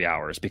traffic for 3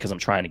 hours because I'm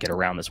trying to get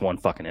around this one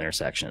fucking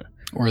intersection.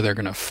 Or they're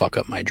gonna fuck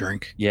up my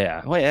drink.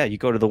 Yeah. Well, yeah, you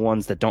go to the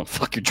ones that don't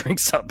fuck your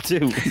drinks up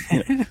too,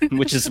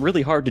 which is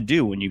really hard to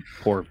do when you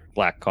pour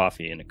black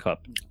coffee in a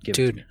cup. Give it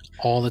to me. Dude,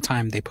 all the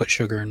time they put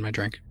sugar in my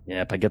drink.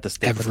 Yeah, if I get this,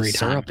 they put the Every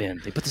syrup time.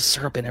 in. They put the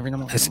syrup in every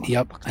time.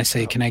 Yep. I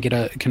say, can I get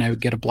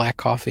a black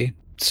coffee?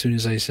 As soon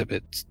as I sip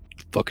it, it's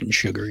fucking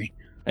sugary.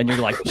 And you're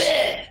like,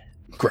 "Bleh."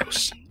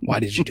 Gross. Why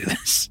did you do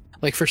this?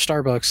 Like for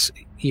Starbucks,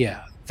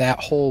 yeah, that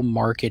whole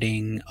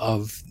marketing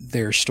of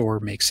their store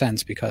makes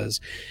sense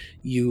because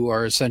you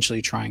are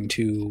essentially trying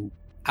to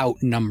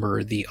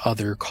outnumber the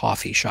other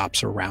coffee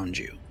shops around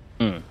you.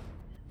 Mm.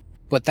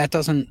 But that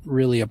doesn't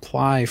really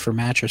apply for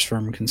Mattress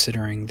Firm,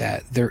 considering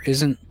that there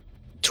isn't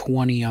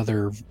 20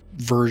 other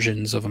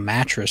versions of a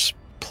mattress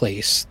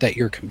place that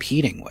you're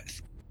competing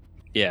with.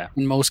 Yeah.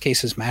 In most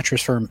cases,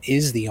 Mattress Firm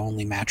is the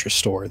only mattress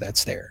store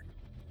that's there.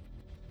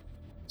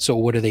 So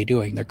what are they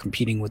doing? They're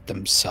competing with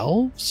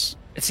themselves?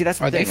 See, that's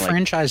the Are they thing. Like,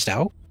 franchised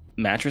out?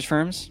 mattress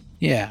firms?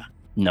 Yeah.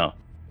 No,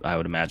 I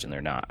would imagine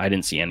they're not. I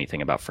didn't see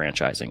anything about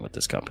franchising with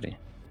this company.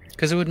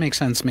 Because it would make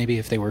sense maybe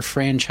if they were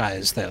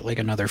franchised that like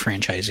another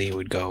franchisee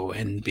would go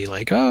and be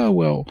like, oh,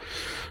 well,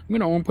 I'm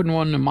going to open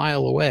one a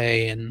mile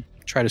away and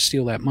try to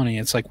steal that money.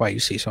 It's like why you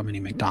see so many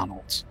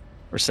McDonald's.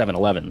 Or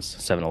 7-Elevens.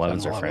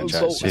 7-Elevens are 7-Elevens.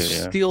 franchised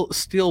So too. Yeah.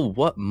 steal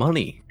what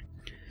money?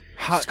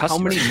 It's How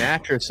many customers.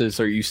 mattresses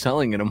are you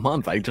selling in a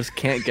month? I just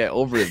can't get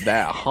over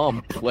that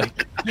hump.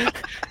 Like,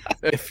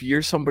 if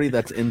you're somebody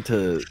that's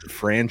into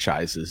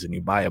franchises and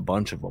you buy a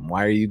bunch of them,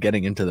 why are you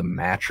getting into the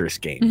mattress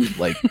game?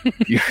 Like,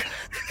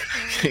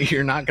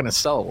 you're not going to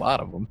sell a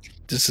lot of them.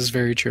 This is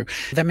very true.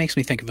 That makes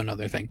me think of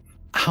another thing.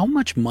 How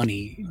much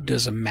money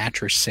does a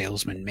mattress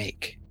salesman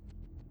make?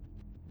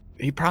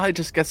 He probably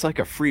just gets like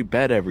a free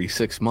bed every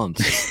 6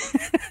 months.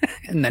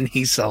 And then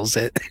he sells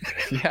it.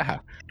 Yeah,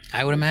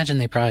 I would imagine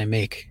they probably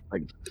make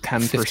 10%.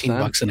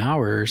 $15 an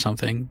hour or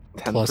something.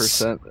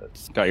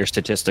 10%. Got your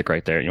statistic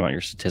right there. You want your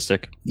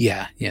statistic?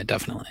 Yeah,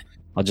 definitely.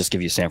 I'll just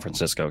give you San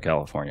Francisco,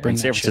 California. Bring In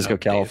San that shit Francisco, up,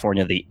 Dave.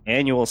 California, the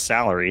annual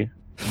salary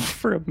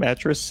for a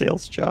mattress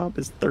sales job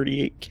is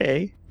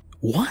 $38K.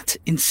 What?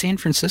 In San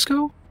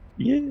Francisco?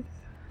 Yeah.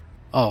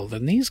 Oh,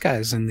 then these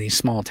guys in these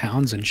small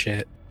towns and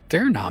shit,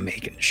 they're not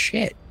making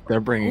shit. They're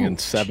bringing in Oh,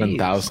 jeez.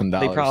 $7,000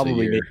 They a probably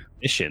year. make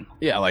commission.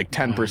 Yeah, like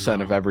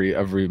 10% of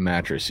every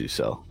mattress you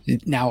sell.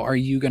 Now, are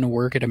you going to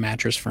work at a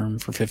mattress firm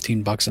for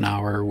 $15 an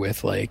hour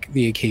with like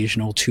the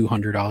occasional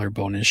 $200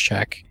 bonus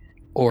check?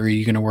 Or are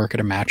you going to work at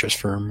a mattress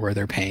firm where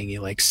they're paying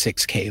you like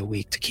 $6K a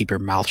week to keep your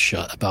mouth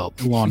shut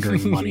about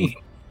laundering money?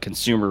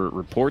 Consumer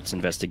Reports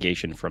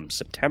investigation from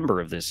September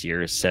of this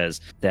year says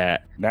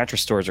that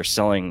mattress stores are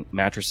selling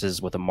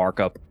mattresses with a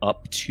markup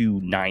up to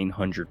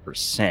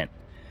 900%.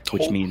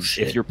 Which Oh, means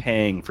shit. if you're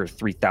paying for a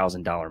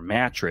 $3,000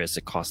 mattress,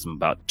 it costs them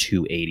about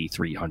 $280,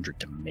 $300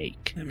 to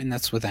make. I mean,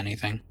 that's with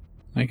anything.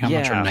 Like how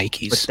much Yeah, are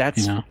Nikes? but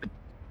that's- you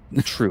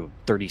know? True,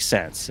 30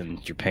 cents,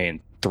 and you're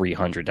paying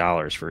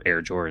 $300 for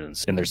Air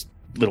Jordans, and there's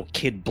little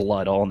kid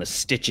blood all in the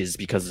stitches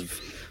because of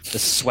the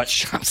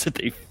sweatshops that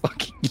they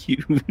fucking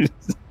use.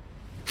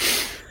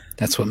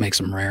 That's what makes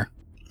them rare.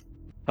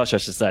 Hush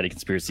Hush Society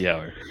Conspiracy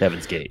Hour,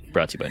 Heaven's Gate,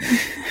 brought to you by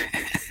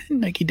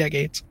Nike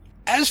Decades.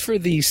 As for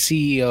the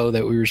CEO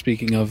that we were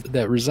speaking of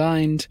that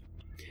resigned,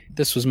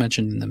 this was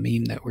mentioned in the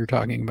meme that we're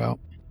talking about.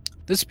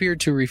 This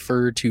appeared to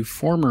refer to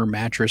former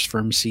Mattress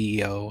Firm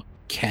CEO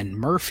Ken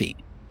Murphy.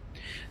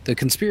 The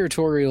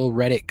conspiratorial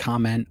Reddit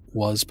comment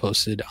was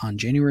posted on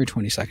January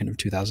 22nd of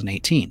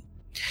 2018.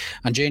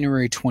 On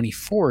January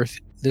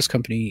 24th, this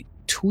company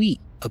tweet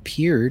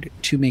appeared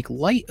to make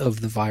light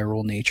of the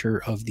viral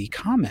nature of the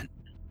comment.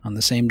 On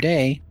the same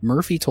day,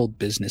 Murphy told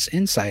Business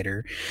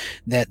Insider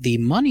that the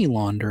money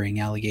laundering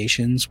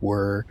allegations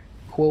were,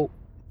 quote,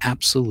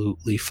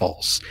 absolutely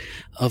false.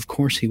 Of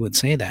course he would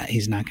say that.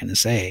 He's not going to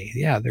say,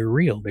 yeah, they're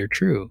real, they're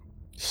true.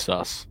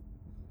 Sus.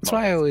 That's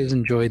why I always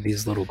enjoyed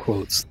these little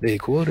quotes. They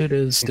quoted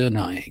as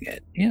denying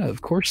it. Yeah,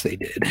 of course they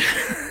did.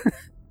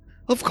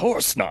 Of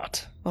course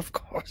not. Of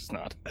course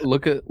not.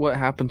 Look at what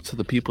happens to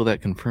the people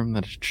that confirm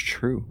that it's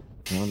true.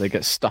 You know, they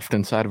get stuffed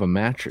inside of a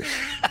mattress.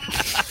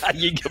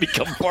 You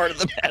become part of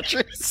the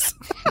mattress.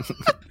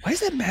 Why does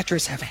that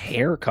mattress have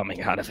hair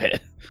coming out of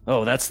it?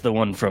 Oh, that's our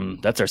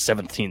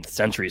 17th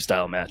century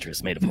style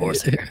mattress made of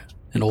horsehair.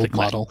 An old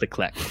model. Click,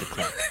 clack, click,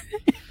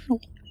 clack.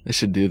 They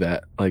should do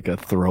that, like a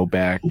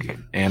throwback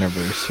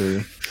anniversary.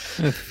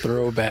 A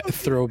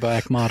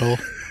throwback model.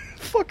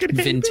 Fucking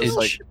vintage.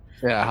 Like,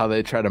 yeah, how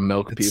they try to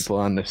milk people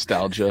on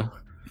nostalgia.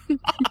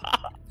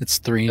 It's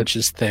 3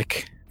 inches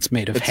thick. It's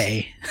made of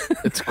hay.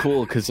 It's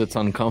cool because it's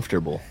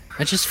uncomfortable.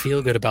 I just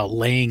feel good about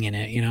laying in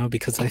it,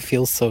 because I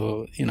feel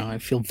so, I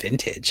feel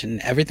vintage, and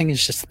everything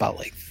is just about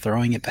like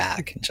throwing it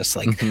back and just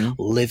like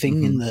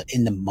living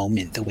in the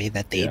moment the way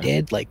that they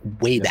did, like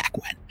way back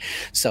when.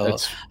 So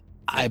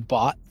I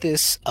bought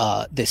this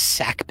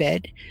sack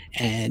bed,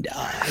 and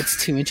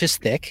it's 2 inches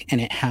thick,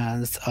 and it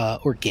has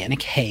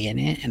organic hay in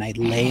it, and I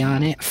lay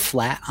on it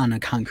flat on a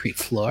concrete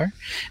floor,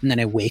 and then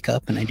I wake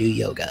up and I do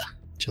yoga.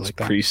 It's like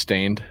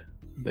pre-stained.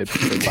 They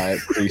buy it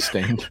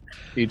pre-stained.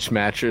 Each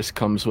mattress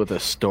comes with a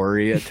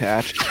story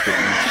attached to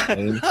each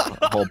stain,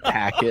 a whole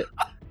packet.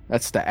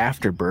 That's the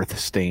afterbirth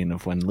stain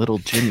of when little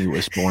Jimmy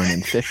was born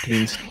in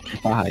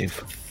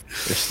 1565.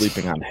 They're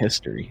sleeping on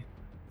history.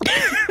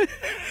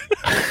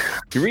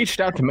 He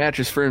reached out to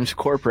Mattress Firm's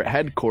corporate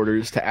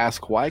headquarters to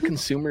ask why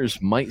consumers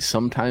might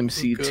sometimes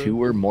see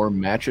 2 or more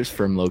Mattress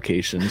Firm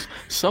locations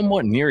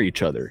somewhat near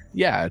each other.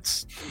 Yeah,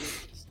 it's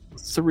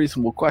a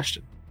reasonable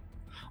question.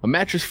 A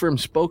Mattress Firm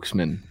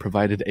spokesman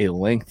provided a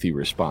lengthy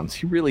response.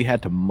 He really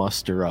had to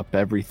muster up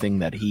everything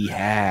that he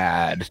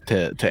had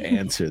to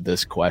answer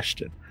this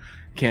question.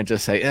 Can't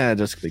just say,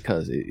 just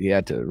because. He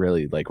had to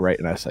really write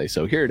an essay.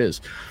 So here it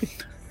is.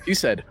 He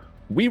said,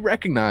 "We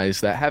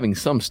recognize that having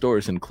some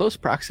stores in close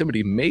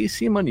proximity may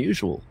seem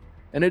unusual,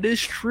 and it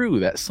is true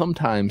that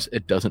sometimes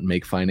it doesn't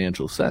make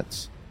financial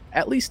sense,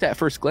 at least at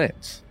first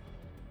glance.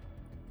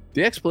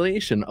 The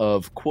explanation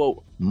of,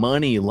 quote,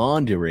 money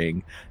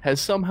laundering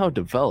has somehow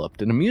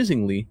developed and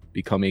amusingly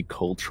become a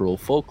cultural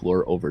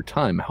folklore over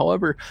time.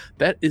 However,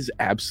 that is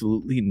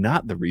absolutely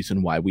not the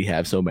reason why we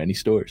have so many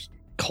stores."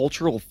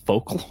 Cultural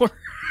folklore?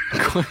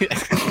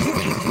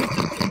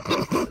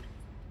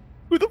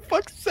 Who the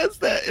fuck says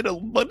that in a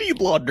money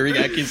laundering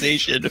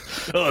accusation?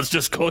 Oh, it's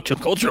just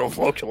cultural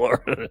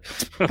folklore.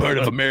 Part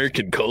of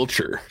American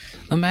culture.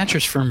 The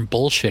Mattress Firm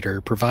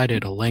bullshitter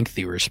provided a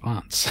lengthy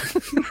response.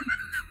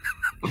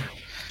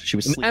 She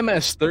was an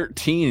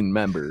MS-13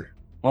 member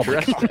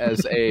dressed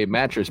as a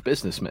mattress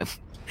businessman.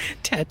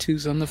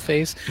 Tattoos on the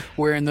face,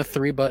 wearing the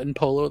 3-button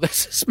polo that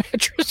says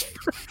Mattress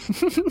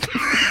Firm.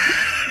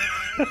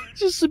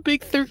 Just a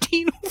big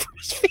 13 over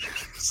his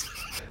face.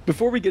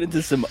 Before we get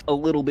into a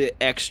little bit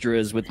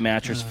extras with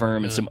Mattress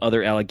Firm and some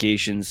other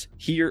allegations,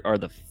 here are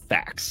the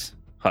facts,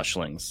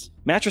 Hushlings.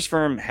 Mattress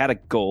Firm had a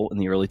goal in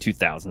the early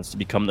 2000s to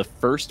become the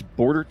first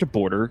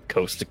border-to-border,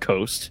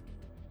 coast-to-coast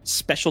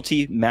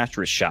specialty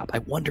mattress shop. I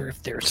wonder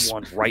if there's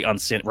one right in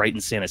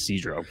San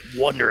Ysidro.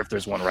 Wonder if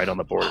there's one right on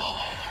the border.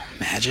 Oh,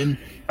 imagine.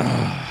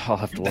 I'll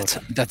have to look.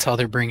 That's how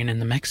they're bringing in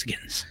the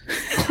Mexicans.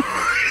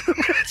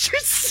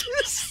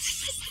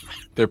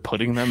 They're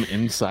putting them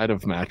inside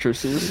of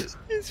mattresses?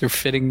 They're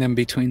fitting them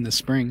between the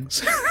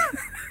springs.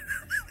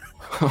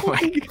 Oh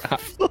my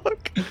god.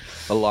 Fuck.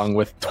 Along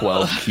with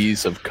 12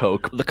 keys of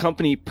Coke. The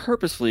company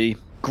purposefully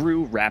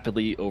grew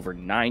rapidly over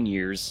 9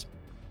 years.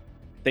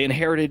 They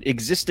inherited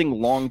existing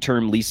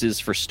long-term leases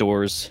for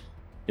stores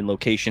in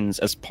locations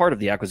as part of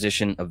the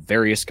acquisition of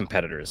various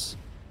competitors,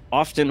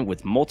 often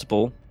with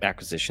multiple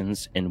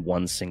acquisitions in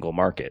one single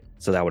market.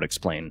 So that would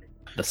explain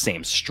the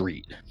same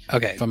street.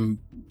 Okay, if I'm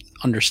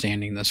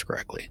understanding this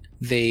correctly,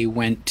 they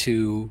went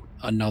to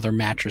another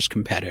mattress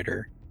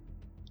competitor.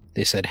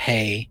 They said,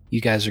 hey,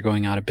 you guys are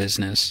going out of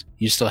business.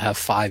 You still have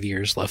 5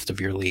 years left of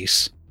your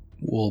lease.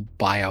 We'll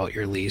buy out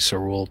your lease,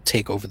 or we'll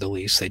take over the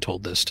lease. They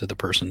told this to the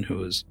person who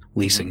was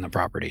leasing the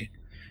property.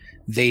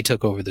 They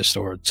took over the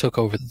store, took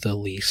over the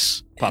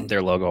lease. Popped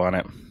their logo on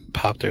it.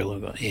 Pop their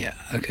logo. Yeah.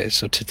 Okay.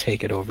 So to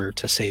take it over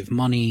to save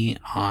money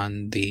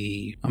on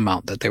the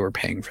amount that they were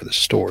paying for the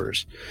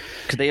stores.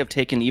 Could they have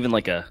taken even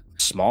like a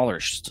smaller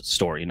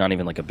store, not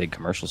even like a big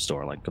commercial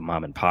store, like a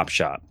mom and pop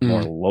shop,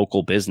 or a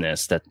local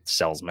business that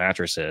sells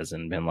mattresses,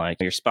 and been like,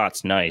 your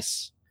spot's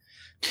nice,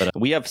 but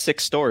we have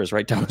 6 stores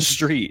right down the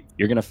street.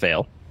 You're going to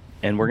fail,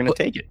 and we're going to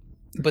take it.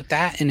 But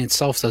that in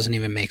itself doesn't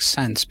even make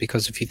sense,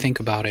 because if you think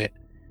about it,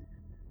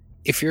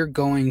 if you're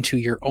going to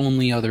your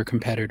only other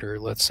competitor,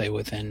 let's say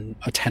within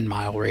a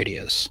 10-mile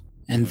radius,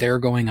 and they're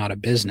going out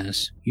of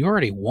business, you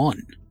already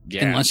won.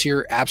 Yeah. Unless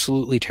you're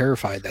absolutely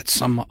terrified that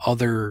some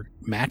other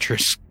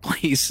mattress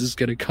place is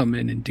going to come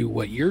in and do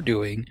what you're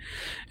doing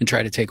and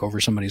try to take over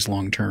somebody's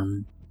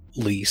long-term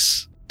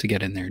lease to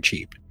get in there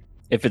cheap.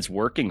 If it's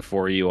working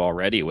for you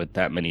already with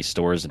that many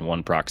stores in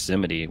one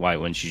proximity, why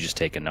wouldn't you just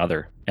take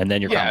another? And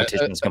then your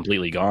competition is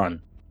completely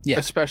gone. Yeah.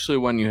 Especially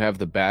when you have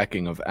the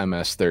backing of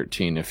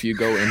MS-13. If you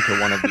go into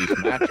one of these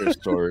mattress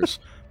stores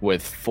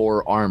with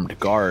 4 armed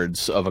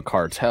guards of a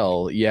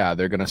cartel,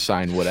 they're going to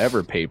sign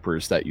whatever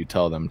papers that you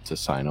tell them to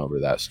sign over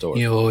that store.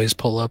 You always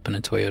pull up in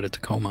a Toyota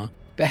Tacoma.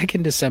 Back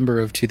in December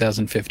of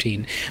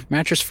 2015,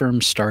 mattress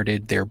firms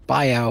started their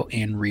buyout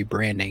and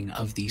rebranding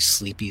of these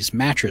Sleepy's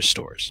mattress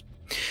stores,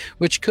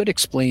 which could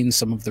explain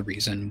some of the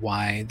reason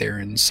why they're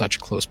in such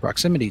close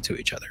proximity to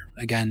each other.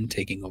 Again,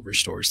 taking over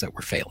stores that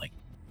were failing.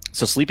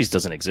 So Sleepy's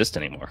doesn't exist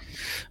anymore.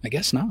 I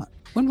guess not.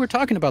 When we're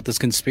talking about this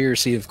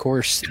conspiracy, of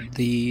course,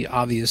 the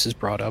obvious is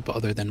brought up,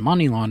 other than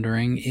money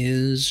laundering,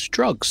 is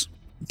drugs.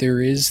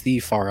 There is the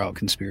far out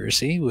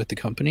conspiracy with the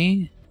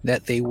company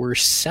that they were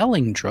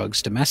selling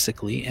drugs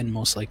domestically and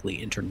most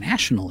likely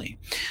internationally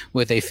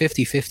with a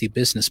 50-50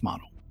 business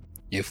model.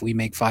 If we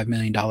make $5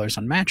 million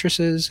on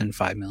mattresses and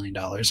 $5 million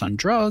on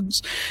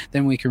drugs,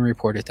 then we can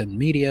report it to the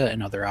media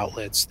and other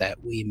outlets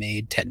that we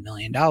made $10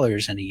 million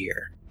in a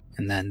year.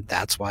 And then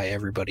that's why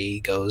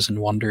everybody goes and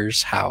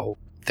wonders how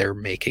they're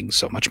making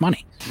so much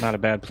money. Not a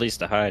bad place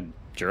to hide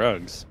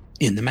drugs.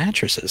 In the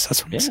mattresses.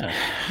 That's what I'm saying.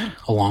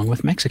 Along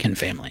with Mexican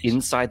families.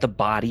 Inside the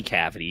body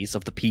cavities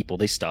of the people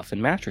they stuff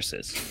in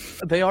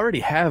mattresses. They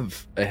already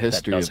have a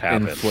history of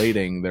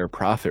inflating their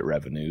profit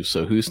revenue.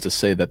 So who's to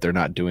say that they're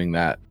not doing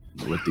that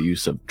with the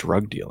use of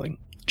drug dealing?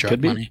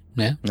 Drug money.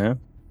 Yeah.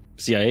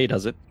 CIA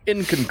does it.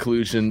 In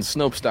conclusion,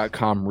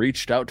 Snopes.com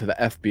reached out to the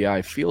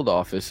FBI field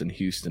office in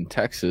Houston,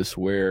 Texas,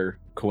 where,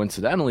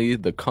 coincidentally,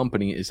 the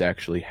company is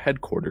actually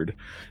headquartered,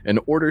 in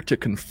order to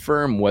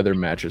confirm whether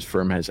Mattress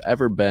Firm has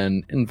ever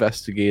been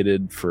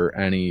investigated for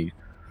any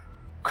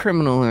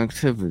criminal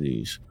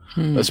activities.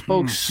 A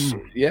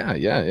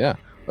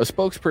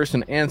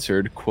spokesperson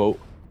answered, quote,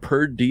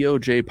 "Per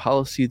DOJ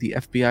policy, the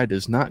FBI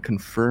does not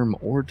confirm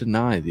or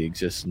deny the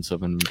existence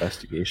of an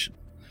investigation."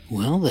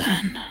 Well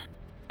then...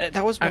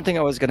 That was one thing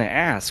I was going to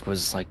ask,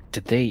 was like,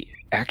 did they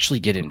actually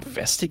get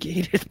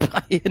investigated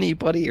by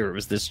anybody, or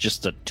was this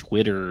just a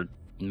Twitter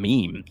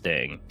meme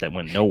thing that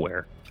went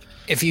nowhere?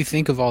 If you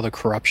think of all the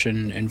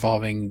corruption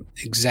involving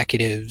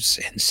executives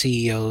and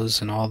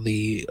CEOs and all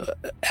the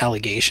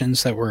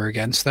allegations that were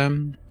against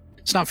them,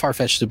 it's not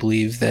far-fetched to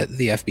believe that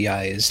the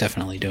FBI is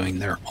definitely doing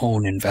their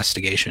own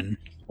investigation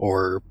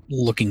or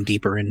looking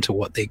deeper into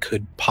what they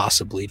could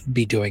possibly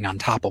be doing on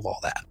top of all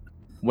that.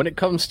 When it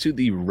comes to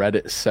the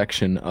Reddit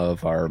section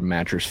of our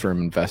Mattress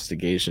Firm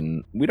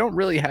investigation, we don't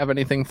really have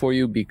anything for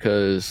you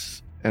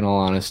because, in all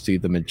honesty,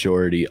 the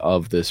majority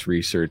of this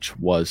research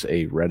was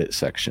a Reddit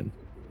section.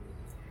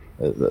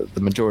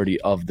 The majority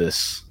of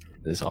this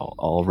is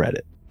all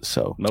Reddit.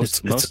 So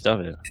most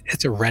of it.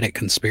 It's a Reddit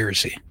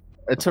conspiracy.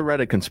 It's a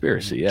Reddit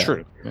conspiracy, yeah.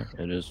 True. Yeah,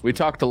 it is. We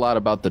talked a lot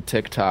about the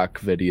TikTok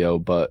video,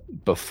 but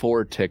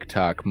before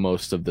TikTok,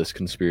 most of this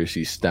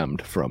conspiracy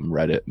stemmed from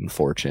Reddit and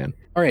 4chan.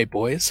 All right,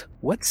 boys,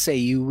 what say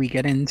you we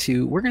get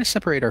into... We're going to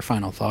separate our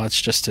final thoughts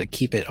just to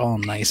keep it all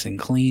nice and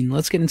clean.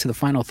 Let's get into the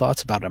final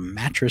thoughts about a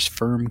Mattress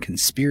Firm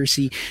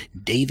conspiracy.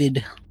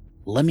 David,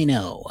 let me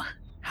know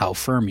how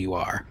firm you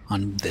are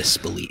on this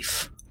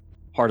belief.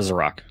 Hard as a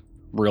rock.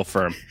 Real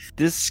firm.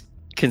 This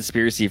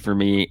conspiracy for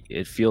me,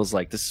 it feels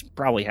like this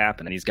probably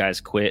happened and these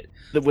guys quit.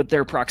 With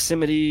their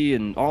proximity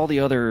and all the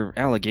other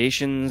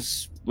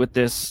allegations with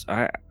this,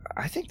 I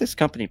think this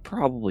company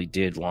probably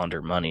did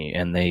launder money,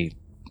 and they...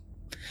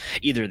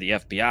 either the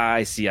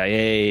FBI,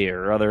 CIA,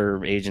 or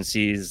other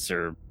agencies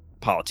or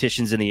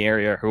politicians in the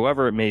area,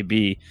 whoever it may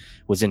be,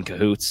 was in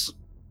cahoots.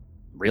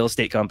 Real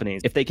estate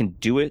companies, if they can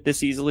do it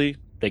this easily,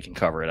 they can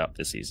cover it up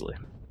this easily.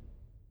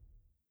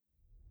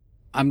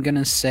 I'm going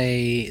to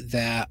say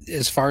that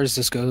as far as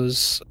this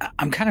goes,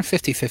 I'm kind of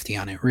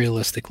 50-50 on it,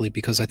 realistically,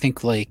 because I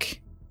think,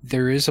 like,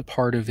 there is a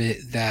part of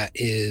it that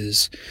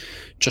is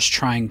just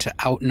trying to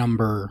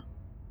outnumber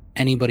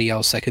anybody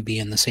else that could be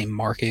in the same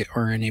market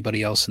or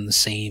anybody else in the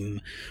same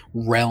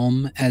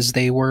realm as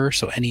they were.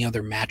 So any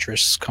other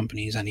mattress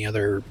companies, any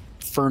other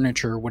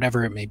furniture,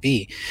 whatever it may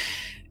be,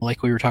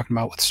 like we were talking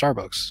about with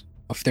Starbucks.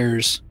 If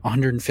there's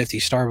 150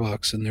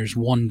 Starbucks and there's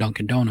one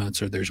Dunkin' Donuts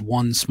or there's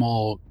one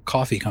small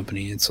coffee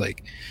company, it's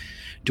like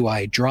Do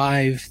I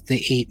drive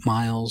the 8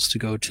 miles to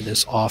go to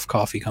this off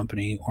coffee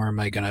company, or am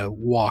I going to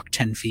walk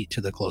 10 feet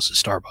to the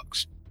closest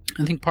Starbucks?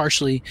 I think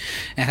partially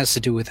it has to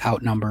do with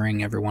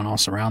outnumbering everyone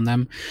else around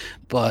them,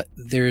 but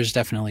there's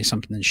definitely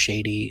something that's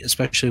shady,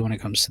 especially when it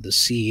comes to the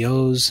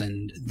CEOs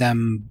and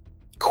them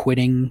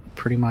quitting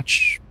pretty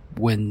much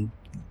when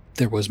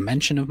there was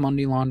mention of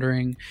money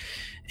laundering,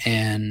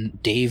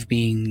 and Dave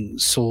being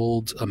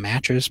sold a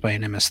mattress by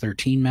an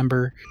MS-13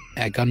 member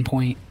at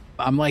gunpoint.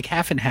 I'm like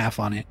half and half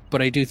on it,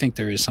 but I do think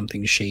there is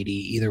something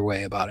shady either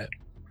way about it.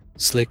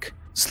 Slick,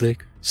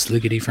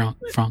 slickety front.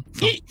 All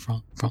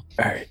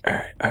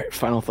right.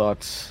 Final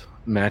thoughts.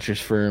 Mattress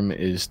Firm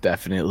is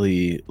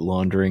definitely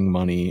laundering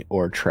money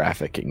or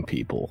trafficking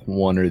people,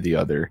 one or the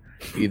other.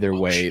 Either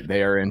way,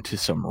 they are into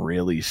some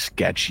really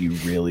sketchy,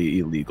 really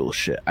illegal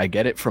shit. I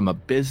get it from a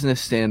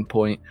business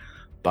standpoint,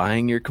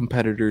 buying your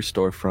competitors'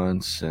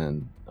 storefronts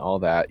and all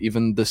that,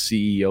 even the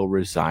CEO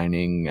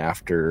resigning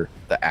after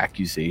the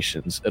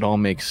accusations, it all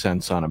makes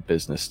sense on a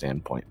business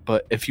standpoint.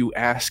 But if you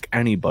ask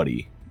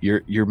anybody,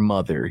 your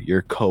mother,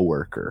 your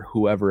coworker,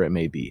 whoever it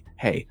may be,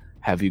 hey,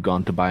 have you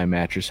gone to buy a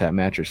mattress at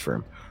Mattress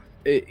Firm?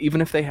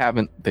 Even if they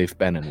haven't, they've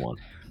been in one.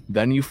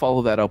 Then you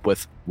follow that up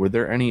with, were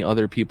there any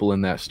other people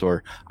in that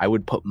store? I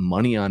would put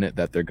money on it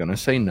that they're going to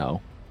say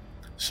no.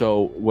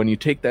 So when you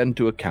take that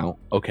into account,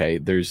 okay,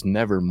 there's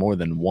never more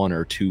than 1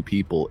 or 2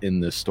 people in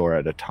this store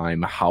at a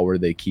time. How are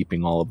they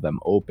keeping all of them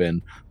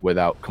open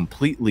without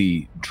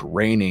completely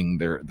draining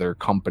their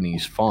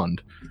company's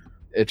fund?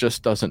 It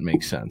just doesn't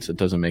make sense. It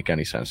doesn't make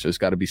any sense. There's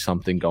got to be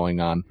something going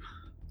on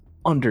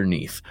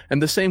underneath. And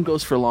the same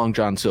goes for Long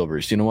John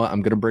Silver's. You know what?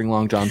 I'm going to bring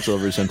Long John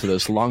Silver's into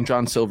this. Long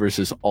John Silver's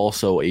is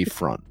also a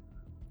front.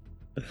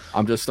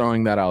 I'm just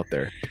throwing that out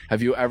there.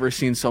 Have you ever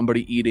seen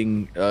somebody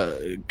eating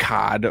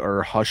cod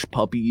or hush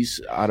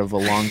puppies out of a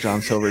Long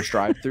John Silver's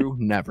drive-thru?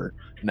 Never.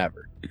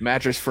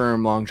 Mattress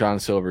Firm, Long John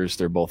Silver's,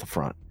 they're both a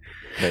front.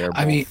 They are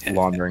both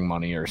laundering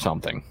money or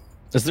something.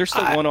 Is there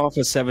still one off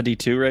of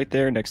 72 right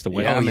there next to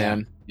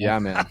Wayne? Yeah,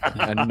 man.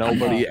 And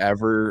nobody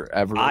ever.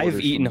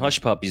 I've eaten hush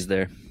puppies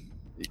there.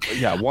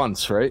 Yeah,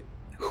 once, right?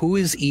 Who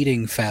is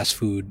eating fast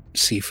food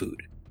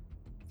seafood?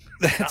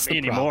 That's not me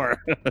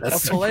anymore. A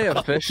fillet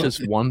of fish is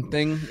one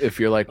thing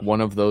if you're like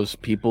one of those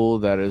people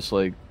that is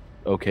like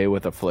okay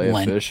with a fillet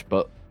of fish,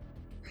 but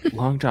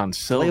Long John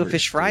Silver's. Fillet of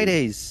Fish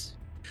Fridays.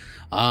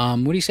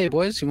 What do you say,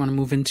 boys? You want to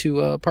move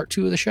into part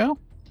 2 of the show?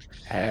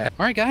 All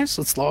right, guys,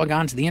 let's log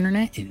on to the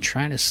internet and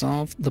try to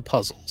solve the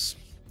puzzles.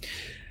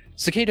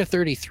 Cicada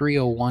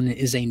 3301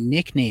 is a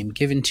nickname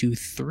given to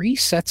 3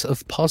 sets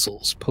of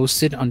puzzles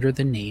posted under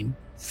the name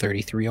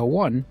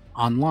 3301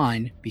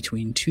 online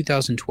between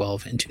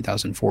 2012 and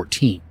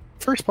 2014.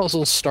 First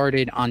puzzle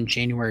started on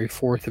January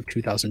 4th of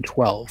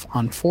 2012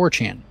 on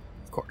 4chan,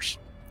 of course,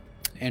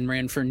 and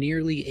ran for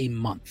nearly a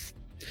month.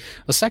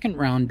 A second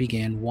round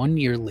began 1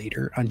 year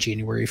later on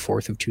January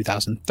 4th of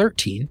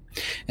 2013,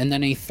 and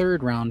then a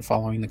third round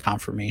following the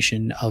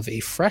confirmation of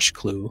a fresh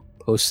clue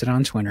posted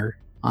on Twitter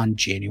on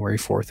January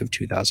 4th of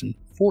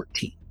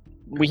 2014.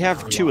 We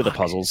have 2 of the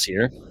puzzles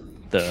here,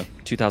 the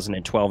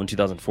 2012 and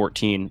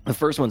 2014. The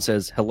first one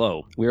says,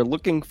 hello, we are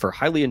looking for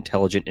highly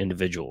intelligent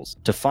individuals.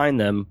 To find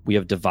them, we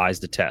have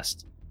devised a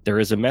test. There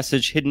is a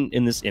message hidden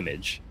in this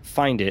image.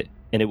 Find it,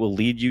 and it will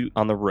lead you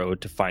on the road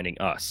to finding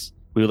us.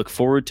 We look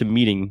forward to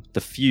meeting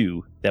the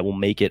few that will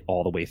make it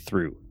all the way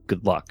through.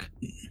 Good luck.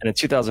 And in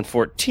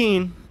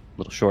 2014, a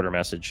little shorter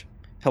message.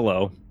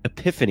 Hello,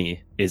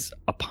 Epiphany is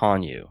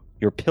upon you.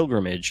 Your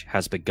pilgrimage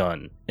has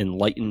begun.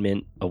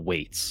 Enlightenment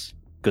awaits.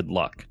 Good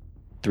luck.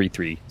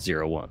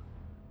 3301.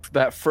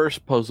 That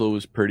first puzzle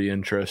was pretty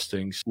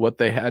interesting. What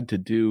they had to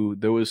do,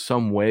 there was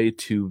some way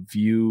to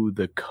view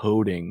the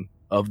coding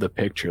of the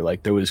picture.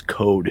 Like there was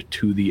code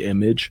to the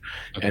image,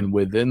 and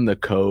within the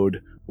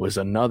code was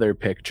another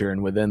picture,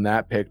 and within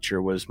that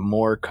picture was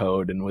more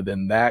code, and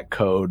within that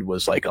code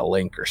was like a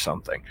link or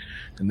something,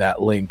 and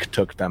that link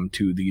took them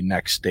to the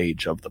next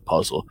stage of the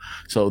puzzle.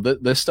 So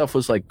this stuff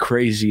was like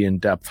crazy in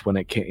depth when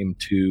it came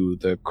to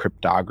the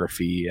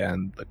cryptography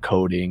and the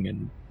coding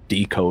and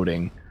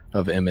decoding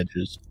of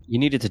images. You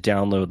needed to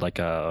download like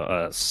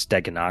a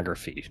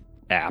steganography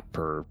app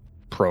or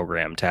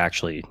program to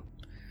actually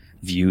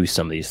view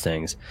some of these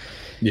things.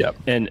 Yeah.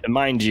 And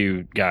mind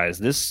you, guys,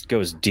 this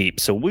goes deep.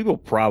 So we will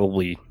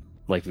probably,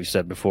 like we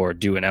said before,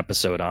 do an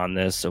episode on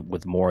this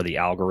with more of the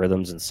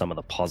algorithms and some of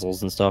the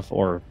puzzles and stuff,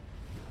 or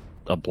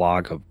a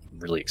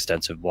really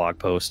extensive blog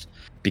post.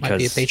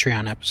 Because might be a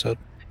Patreon episode.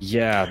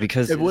 Yeah,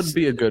 because it would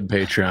be a good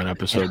Patreon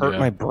episode. It hurt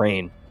my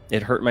brain.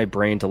 It hurt my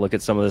brain to look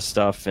at some of this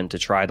stuff and to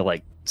try to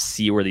like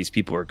see where these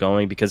people are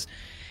going, because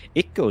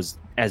it goes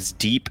as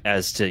deep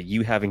as to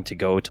you having to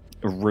go to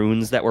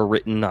runes that were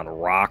written on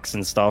rocks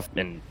and stuff,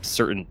 and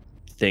certain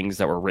things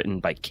that were written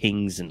by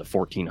kings in the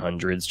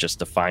 1400s just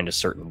to find a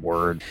certain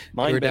word.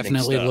 You're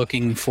definitely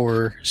looking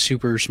for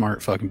super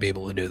smart fucking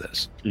people to do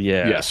this.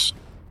 Yeah. Yes.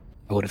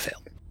 I would have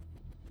failed.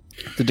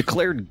 The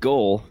declared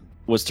goal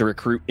was to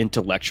recruit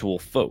intellectual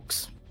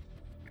folks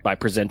by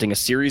presenting a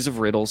series of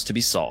riddles to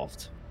be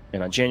solved.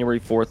 And on January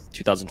 4th,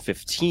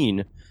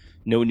 2015,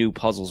 no new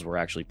puzzles were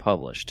actually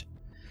published.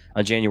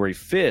 On January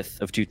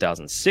 5th of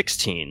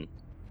 2016,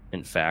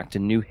 in fact, a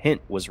new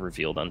hint was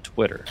revealed on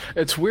Twitter.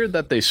 It's weird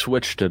that they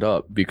switched it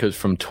up, because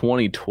from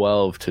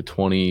 2012 to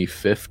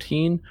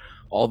 2015,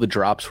 all the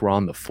drops were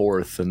on the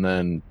 4th, and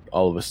then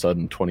all of a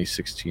sudden,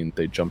 2016,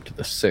 they jumped to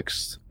the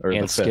 6th, or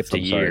And the 5th, skipped a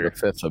year.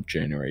 the 5th of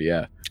January,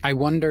 yeah. I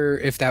wonder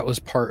if that was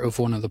part of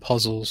one of the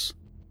puzzles,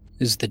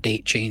 is the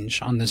date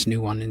change on this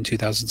new one in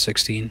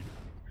 2016.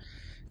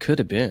 Could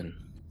have been.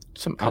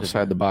 Some Could've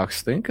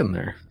outside-the-box thinking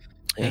there.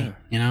 Hey,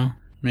 you know,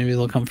 maybe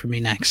they'll come for me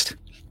next.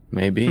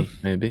 Maybe,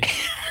 maybe.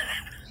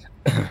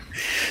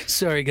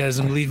 Sorry, guys,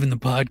 I'm leaving the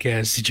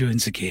podcast to join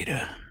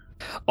Cicada.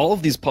 All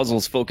of these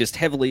puzzles focused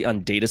heavily on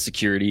data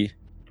security,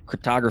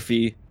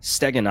 cryptography,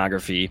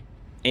 steganography,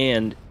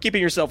 and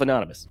keeping yourself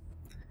anonymous.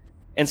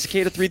 And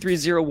Cicada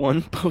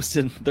 3301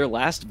 posted their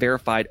last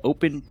verified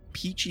open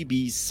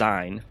PGB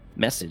sign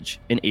message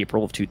in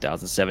April of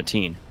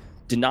 2017,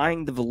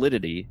 denying the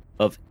validity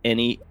of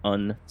any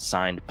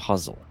unsigned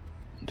puzzle.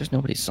 There's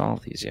nobody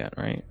solved these yet,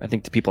 right? I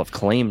think the people have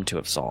claimed to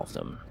have solved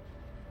them.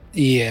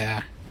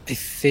 Yeah, I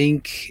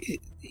think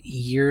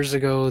years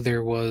ago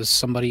there was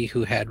somebody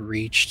who had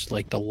reached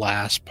like the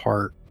last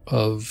part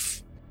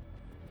of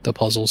the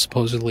puzzle,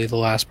 supposedly the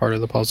last part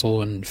of the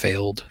puzzle, and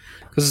failed.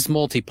 Because it's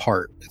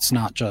multi-part. It's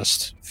not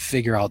just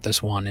figure out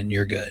this one and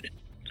you're good.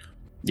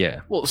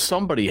 Yeah. Well,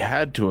 somebody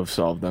had to have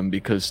solved them,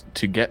 because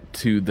to get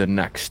to the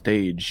next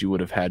stage, you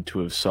would have had to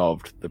have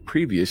solved the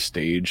previous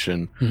stage,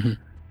 and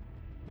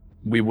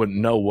we wouldn't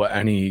know what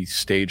any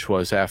stage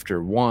was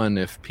after one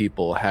if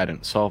people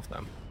hadn't solved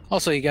them.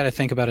 Also, you got to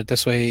think about it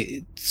this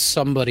way.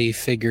 Somebody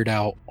figured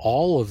out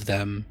all of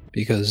them,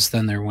 because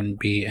then there wouldn't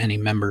be any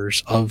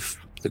members of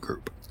the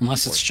group.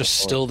 Unless it's just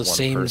still the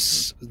same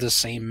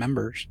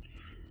members.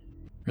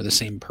 Or the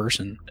same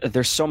person.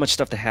 There's so much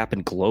stuff to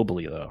happen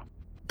globally, though.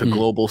 The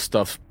global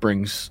stuff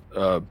brings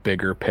a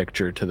bigger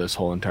picture to this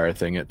whole entire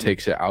thing. It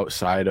takes it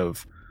outside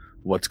of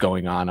what's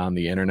going on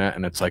the internet,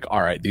 and it's like,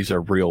 all right, these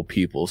are real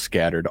people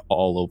scattered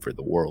all over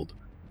the world.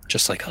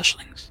 Just like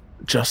Hushlings.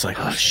 Just like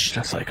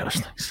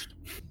Hushlings.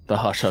 The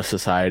Hush Hush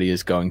Society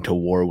is going to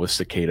war with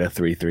Cicada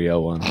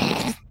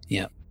 3301.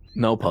 Yeah.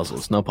 No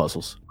puzzles.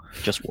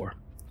 Just war.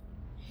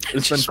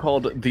 It's been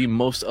called the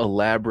most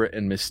elaborate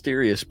and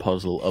mysterious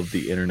puzzle of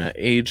the internet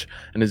age,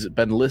 and has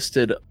been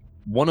listed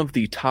one of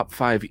the top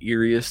 5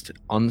 eeriest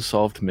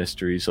unsolved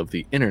mysteries of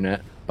the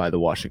internet by the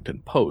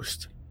Washington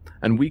Post.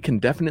 And we can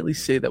definitely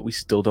say that we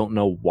still don't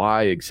know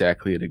why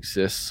exactly it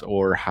exists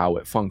or how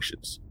it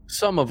functions.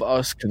 Some of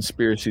us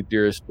conspiracy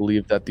theorists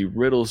believe that the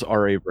riddles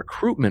are a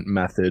recruitment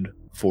method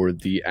for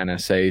the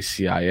NSA,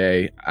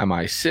 CIA,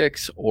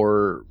 MI6,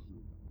 or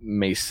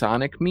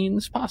Masonic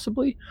means,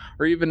 possibly,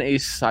 or even a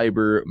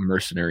cyber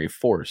mercenary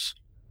force.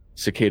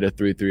 Cicada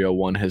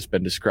 3301 has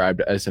been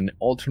described as an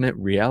alternate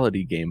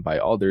reality game by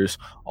others,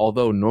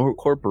 although no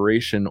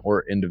corporation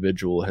or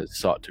individual has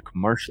sought to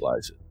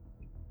commercialize it.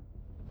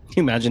 Can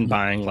you imagine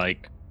buying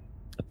like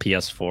a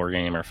PS4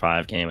 game or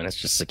 5 game and it's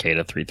just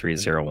Cicada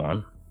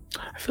 3301?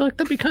 I feel like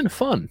that'd be kind of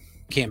fun.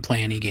 Can't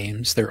play any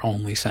games. They're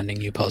only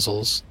sending you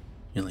puzzles.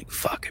 You're like,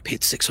 fuck, I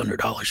paid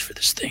 $600 for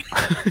this thing.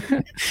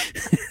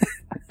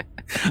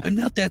 I'm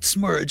not that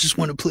smart. I just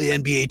want to play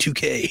NBA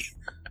 2K.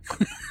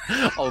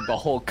 Oh, the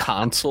whole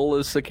console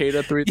is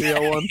Cicada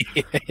 3301?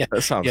 Yeah.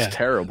 That sounds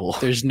terrible.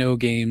 There's no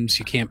games.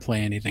 You can't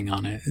play anything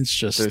on it. It's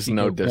just There's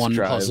no disc one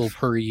drive. puzzle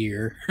per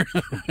year.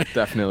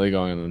 Definitely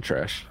going in the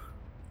trash.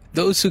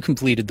 Those who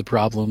completed the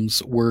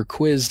problems were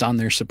quizzed on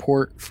their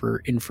support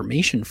for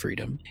information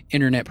freedom,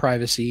 internet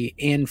privacy,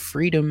 and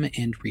freedom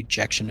and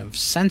rejection of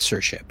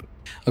censorship.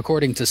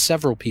 According to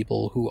several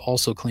people who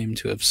also claim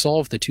to have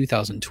solved the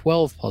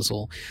 2012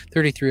 puzzle,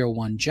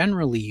 3301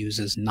 generally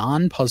uses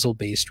non-puzzle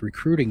based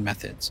recruiting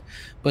methods,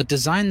 but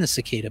designed the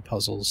Cicada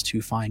puzzles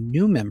to find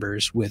new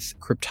members with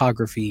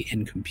cryptography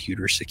and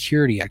computer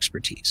security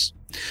expertise.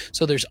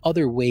 So there's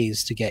other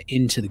ways to get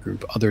into the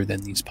group other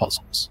than these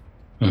puzzles.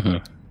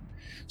 Mm-hmm.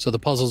 So the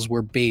puzzles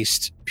were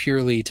based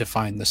purely to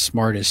find the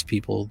smartest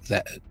people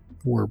that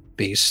were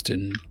based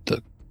in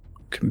the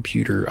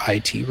computer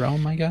IT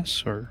realm, I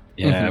guess, or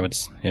yeah,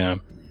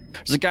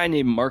 There's a guy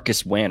named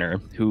Marcus Wanner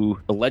who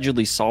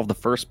allegedly solved the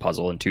first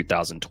puzzle in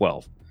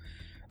 2012.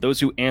 Those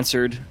who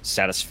answered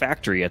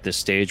satisfactory at this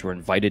stage were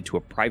invited to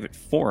a private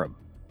forum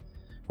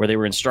where they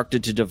were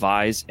instructed to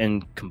devise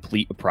and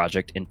complete a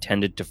project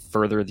intended to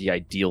further the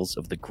ideals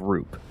of the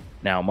group.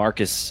 Now,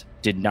 Marcus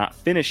did not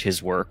finish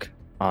his work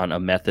on a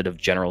method of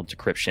general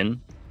decryption,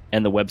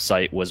 and the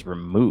website was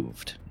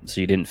removed. So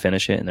you didn't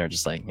finish it, and they're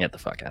just like, get the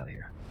fuck out of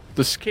here.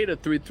 The Cicada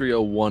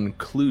 3301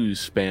 clues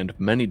spanned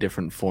many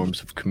different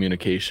forms of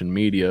communication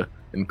media,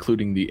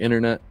 including the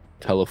internet,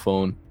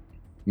 telephone,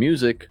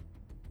 music,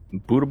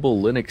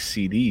 bootable Linux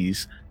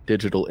CDs,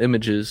 digital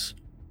images,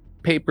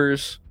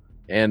 papers,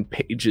 and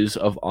pages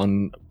of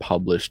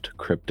unpublished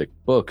cryptic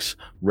books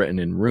written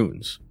in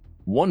runes.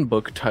 One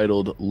book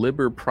titled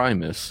Liber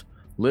Primus,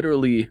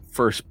 literally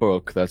first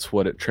book, that's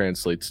what it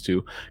translates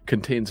to,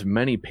 contains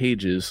many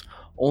pages,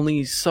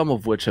 only some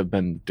of which have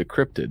been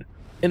decrypted.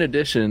 In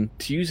addition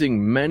to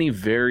using many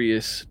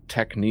various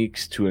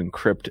techniques to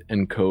encrypt,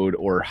 encode,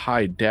 or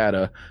hide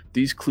data,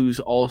 these clues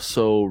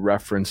also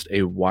referenced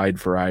a wide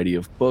variety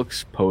of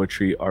books,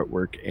 poetry,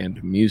 artwork,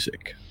 and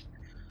music.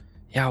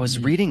 Yeah, I was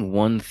reading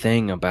one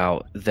thing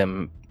about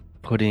them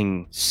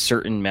putting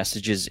certain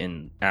messages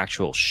in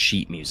actual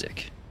sheet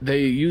music.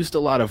 They used a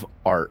lot of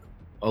art,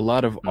 a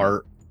lot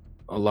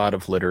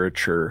of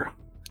literature.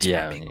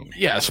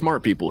 Yeah,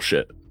 Smart people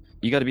shit.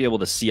 you got to be able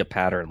to see a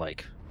pattern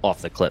like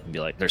off the clip and be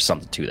like, there's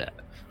something to that.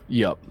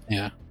 Yep.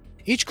 Yeah.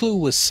 Each clue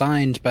was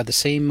signed by the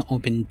same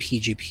open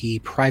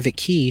PGP private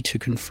key to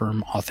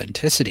confirm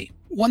authenticity.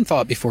 One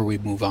thought before we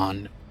move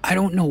on. I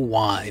don't know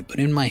why, but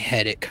in my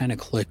head it kind of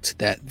clicked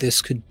that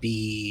this could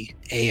be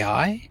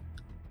AI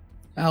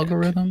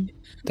algorithm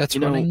that's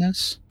running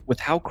this. With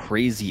how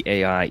crazy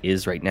AI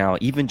is right now,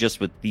 even just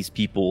with these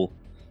people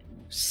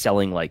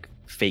selling like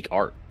fake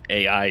art,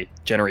 AI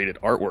generated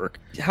artwork,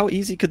 how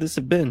easy could this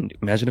have been?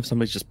 Imagine if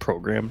somebody's just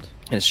programmed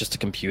and it's just a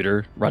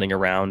computer running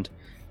around.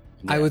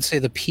 I would say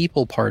the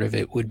people part of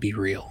it would be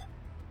real.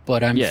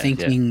 But I'm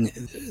thinking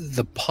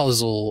the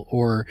puzzle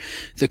or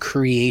the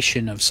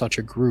creation of such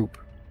a group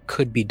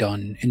could be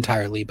done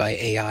entirely by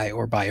AI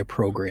or by a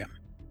program.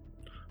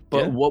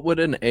 But what would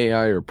an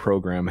AI or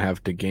program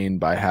have to gain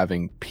by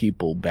having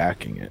people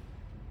backing it?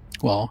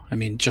 Well, I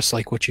mean, just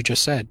like what you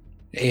just said,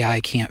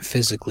 AI can't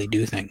physically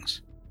do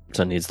things.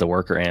 So it needs the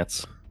worker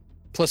ants.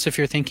 Plus, if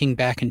you're thinking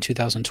back in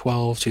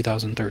 2012,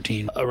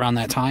 2013, around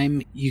that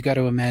time, you got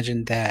to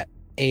imagine that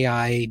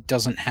AI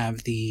doesn't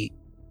have the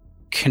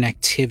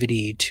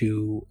connectivity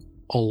to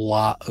a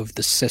lot of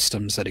the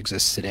systems that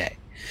exist today.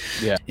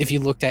 Yeah. If you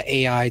looked at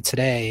AI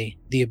today,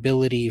 the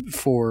ability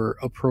for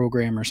a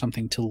program or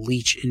something to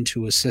leach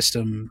into a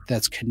system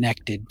that's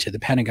connected to the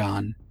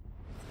Pentagon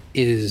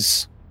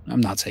is,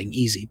 I'm not saying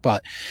easy,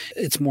 but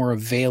it's more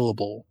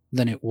available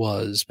than it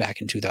was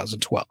back in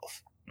 2012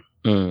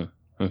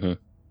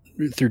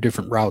 through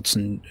different routes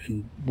and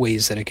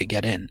ways that it could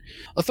get in.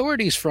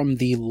 Authorities from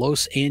the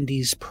Los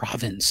Andes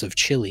province of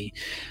Chile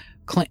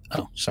claim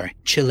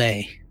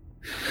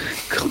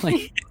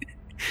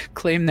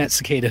that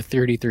Cicada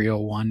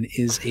 3301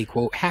 is a,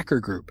 quote, hacker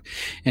group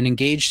and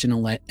engaged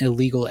in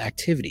illegal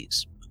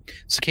activities.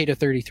 Cicada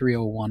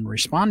 3301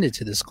 responded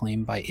to this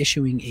claim by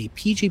issuing a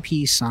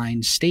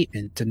PGP-signed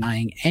statement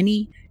denying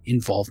any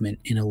involvement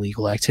in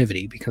illegal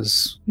activity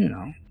because, you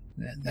know,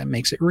 that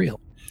makes it real.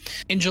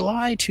 In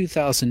July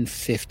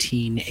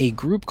 2015, a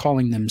group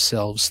calling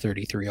themselves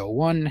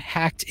 3301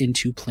 hacked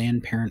into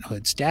Planned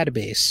Parenthood's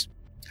database.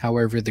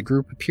 However, the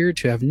group appeared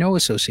to have no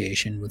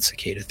association with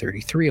Cicada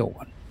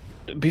 3301.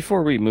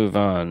 Before we move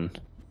on,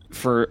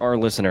 for our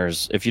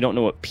listeners, if you don't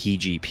know what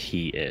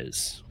PGP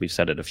is, we've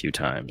said it a few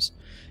times,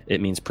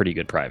 it means pretty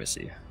good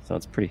privacy. So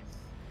it's pretty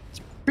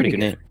good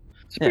name.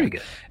 It's pretty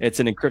good. It's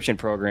an encryption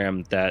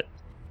program that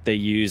they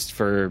used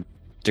for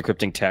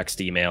decrypting text,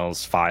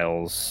 emails,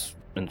 files,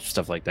 and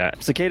stuff like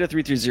that. Cicada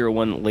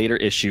 3301 later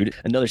issued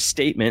another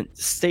statement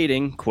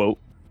stating, quote,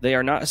 "They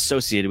are not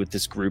associated with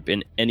this group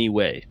in any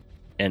way,"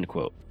 end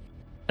quote.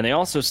 And they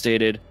also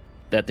stated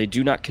that they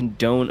do not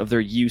condone of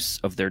their use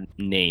of their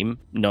name,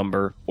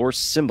 number, or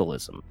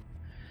symbolism.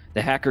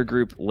 The hacker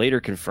group later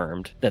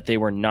confirmed that they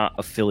were not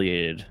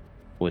affiliated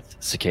with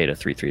Cicada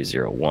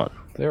 3301.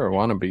 They were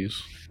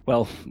wannabes.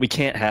 Well, we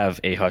can't have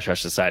a Hush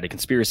Hush Society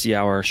Conspiracy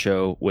Hour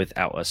show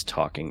without us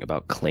talking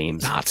about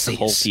claims. Nazis.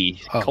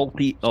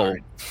 Culty. Oh.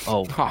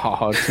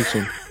 Too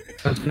soon.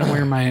 I was going to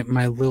wear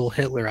my little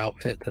Hitler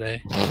outfit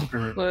today.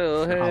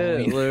 Little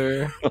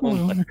Hitler. Oh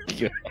my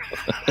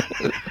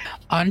God.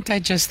 Aren't I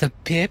just a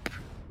pip?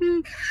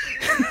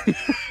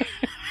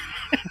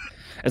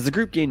 As the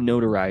group gained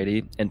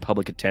notoriety and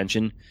public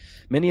attention,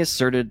 many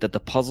asserted that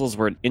the puzzles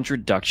were an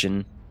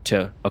introduction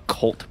to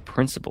occult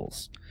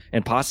principles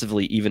and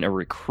possibly even a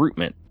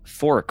recruitment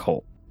for a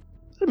cult.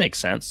 That makes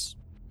sense.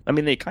 I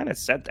mean, they kind of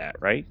said that,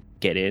 right?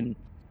 Get in,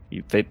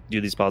 you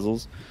do these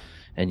puzzles,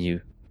 and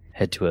you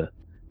head to a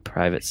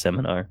private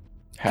seminar.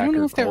 I don't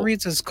know if that cult.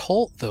 reads as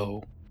cult,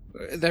 though.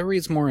 That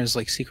reads more as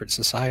like secret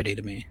society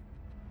to me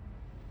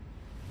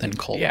than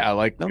cult. Yeah,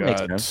 like That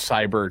makes a sense.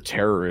 cyber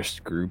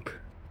terrorist group.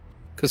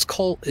 Because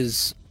cult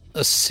is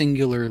a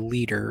singular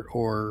leader,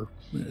 or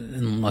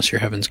unless you're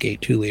Heaven's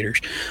Gate, 2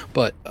 leaders,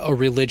 but a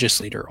religious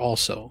leader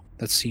also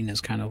that's seen as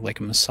kind of like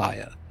a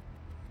messiah.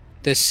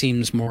 This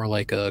seems more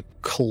like a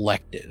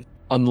collective.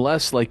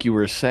 Unless, like you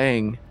were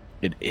saying,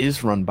 it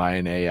is run by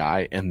an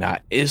AI and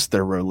that is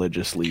their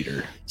religious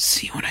leader.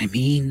 See what I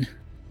mean?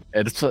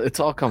 It's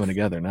all coming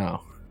together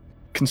now.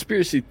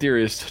 Conspiracy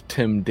theorist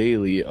Tim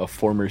Daly, a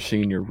former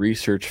senior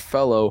research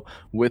fellow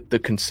with the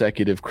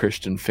Consecutive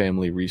Christian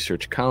Family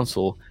Research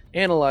Council,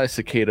 analyzed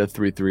Cicada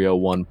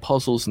 3301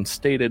 puzzles and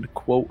stated,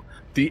 quote,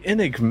 "The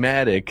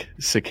enigmatic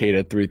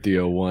Cicada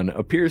 3301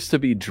 appears to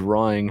be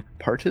drawing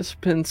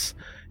participants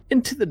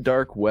into the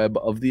dark web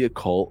of the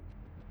occult."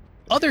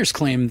 Others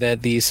claim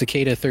that the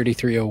Cicada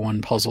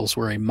 3301 puzzles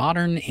were a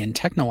modern and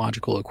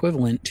technological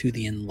equivalent to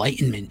the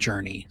Enlightenment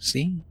journey,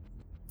 see?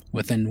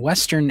 Within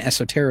Western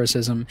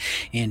esotericism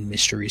and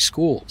mystery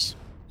schools.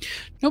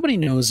 Nobody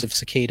knows if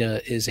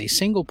Cicada is a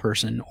single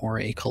person or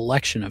a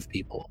collection of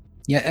people.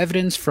 Yet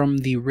evidence from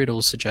the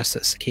riddle suggests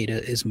that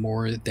Cicada is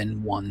more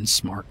than one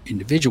smart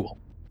individual.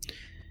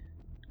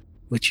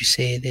 Would you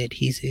say that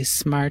he's a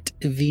smart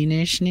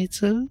Wiener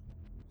Schnitzel?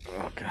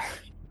 Oh, God.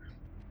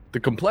 The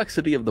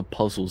complexity of the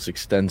puzzles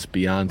extends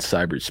beyond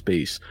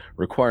cyberspace,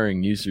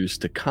 requiring users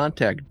to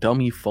contact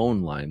dummy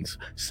phone lines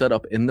set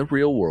up in the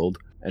real world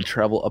and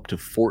travel up to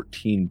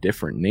 14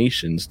 different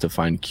nations to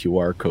find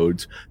QR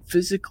codes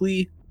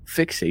physically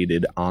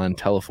fixated on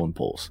telephone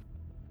poles.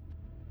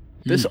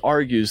 This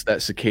argues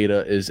that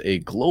Cicada is a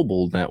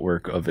global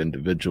network of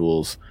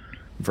individuals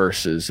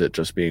versus it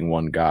just being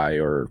one guy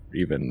or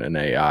even an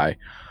AI,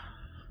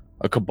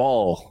 a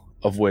cabal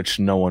of which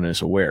no one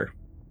is aware.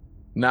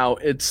 Now,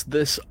 it's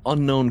this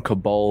unknown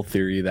cabal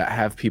theory that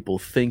have people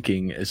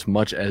thinking as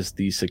much as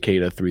the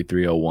Cicada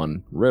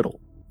 3301 riddle.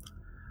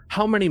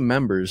 How many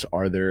members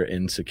are there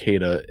in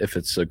Cicada if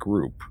it's a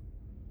group?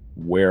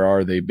 Where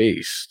are they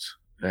based?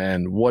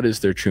 And what is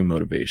their true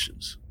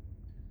motivations?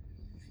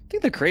 I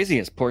think the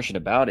craziest portion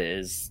about it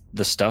is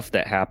the stuff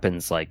that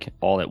happens like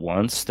all at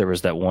once. There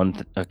was that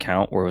one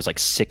account where it was like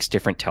 6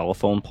 different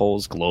telephone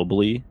poles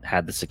globally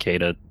had the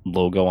Cicada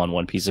logo on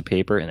one piece of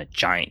paper and a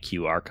giant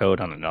QR code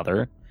on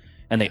another.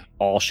 And they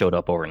all showed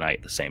up overnight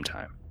at the same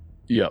time.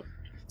 Yep.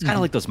 It's kind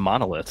of like those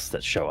monoliths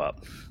that show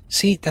up.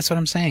 See, that's what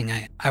I'm saying.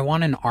 I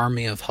want an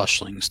army of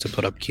hushlings to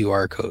put up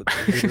QR codes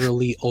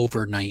literally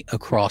overnight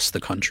across the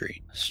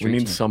country. We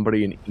need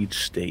somebody in each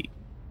state.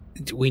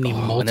 We need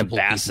multiple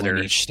ambassador people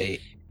in each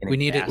state. We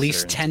need at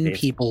least 10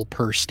 people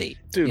per state.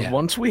 Dude,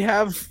 once we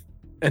have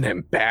an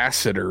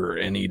ambassador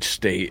in each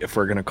state, if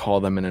we're going to call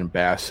them an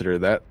ambassador,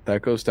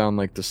 that goes down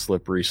like the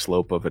slippery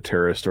slope of a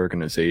terrorist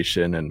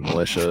organization and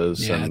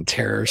militias and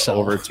terror cell.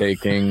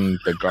 Overtaking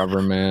the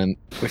government.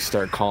 We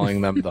start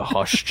calling them the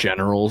hush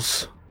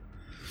generals.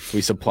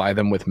 We supply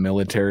them with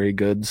military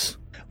goods.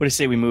 What do you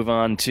say we move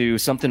on to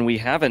something we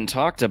haven't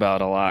talked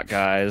about a lot,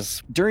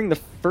 guys? During the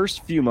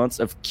first few months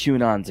of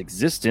QAnon's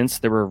existence,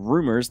 there were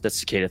rumors that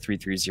Cicada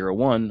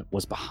 3301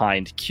 was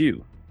behind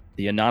Q.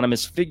 The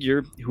anonymous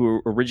figure who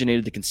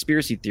originated the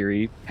conspiracy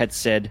theory had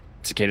said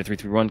Cicada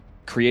 331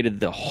 created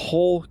the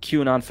whole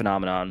QAnon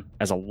phenomenon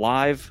as a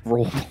live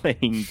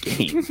role-playing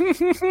game.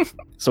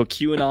 So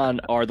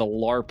QAnon are the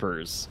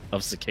LARPers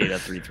of Cicada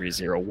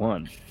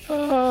 3301.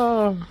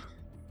 Oh,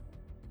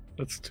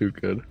 that's too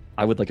good.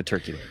 I would like a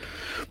turkey leg.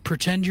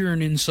 Pretend you're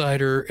an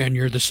insider and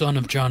you're the son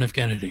of John F.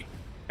 Kennedy.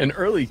 An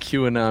early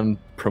QAnon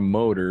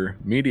promoter,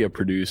 media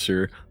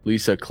producer,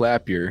 Lisa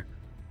Clapier,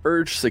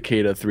 urged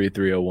Cicada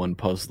 3301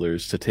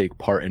 puzzlers to take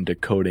part in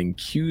decoding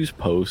Q's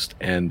post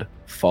and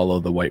follow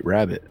the White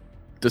Rabbit.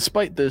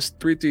 Despite this,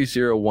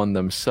 3301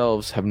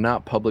 themselves have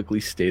not publicly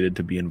stated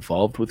to be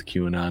involved with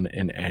QAnon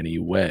in any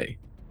way.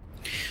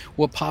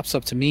 What pops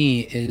up to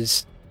me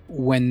is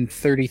when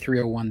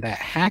 3301, that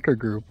hacker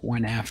group,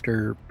 went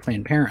after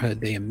Planned Parenthood,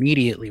 they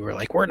immediately were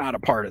like, we're not a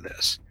part of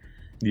this.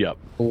 Yep.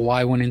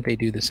 Why wouldn't they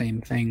do the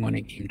same thing when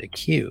it came to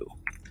Q?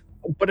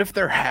 But if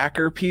they're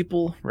hacker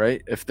people,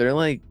 right? If they're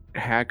like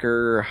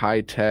hacker,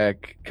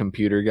 high-tech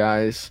computer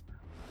guys,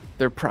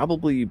 they're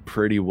probably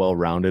pretty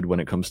well-rounded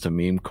when it comes to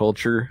meme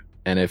culture.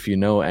 And if you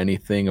know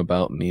anything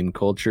about meme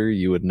culture,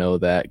 you would know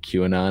that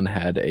QAnon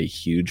had a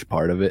huge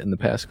part of it in the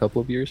past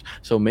couple of years.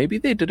 So maybe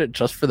they did it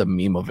just for the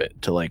meme of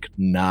it, to like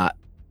not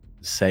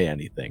say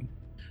anything.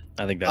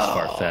 I think that's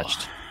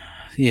far-fetched.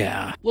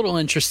 Yeah. Little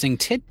interesting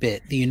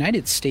tidbit. The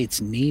United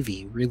States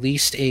Navy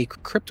released a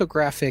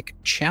cryptographic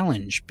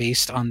challenge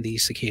based on the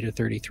Cicada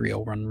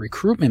 3301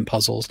 recruitment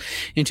puzzles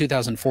in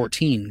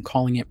 2014,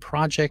 calling it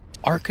Project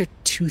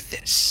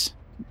Architeuthis.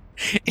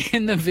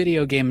 In the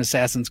video game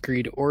Assassin's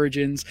Creed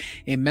Origins,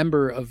 a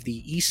member of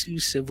the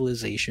Isu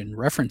civilization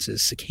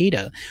references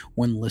Cicada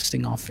when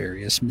listing off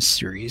various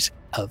mysteries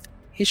of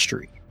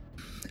history.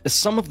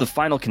 Some of the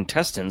final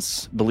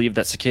contestants believe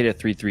that Cicada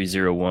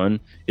 3301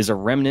 is a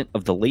remnant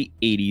of the late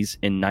 80s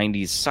and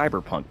 90s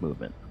cyberpunk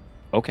movement.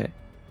 Okay.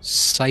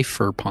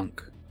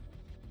 Cypherpunk.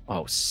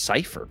 Oh,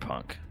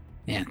 cypherpunk.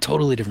 Yeah,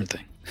 totally different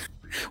thing.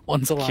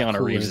 One's a lot Keanu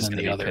cooler Reeves is than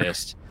going the to be other.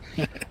 pissed.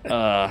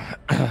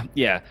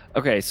 Yeah.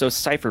 Okay, so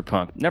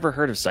cypherpunk. Never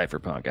heard of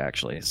cypherpunk,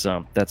 actually.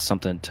 So that's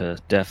something to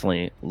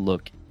definitely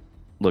look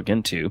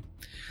into.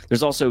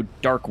 There's also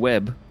Dark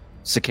Web,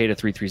 Cicada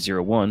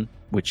 3301,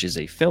 which is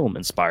a film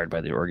inspired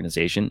by the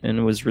organization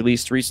and was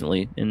released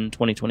recently in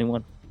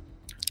 2021.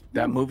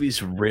 That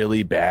movie's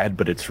really bad,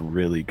 but it's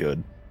really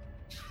good.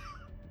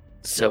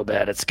 So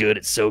bad it's good.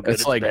 It's so good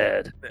it's like,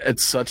 bad.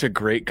 It's such a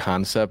great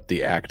concept.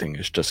 The acting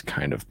is just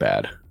kind of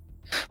bad.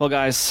 Well,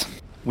 guys,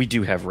 we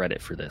do have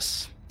Reddit for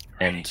this.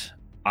 And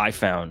I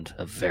found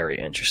a very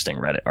interesting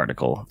Reddit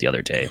article the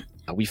other day.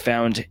 We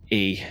found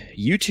a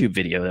YouTube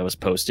video that was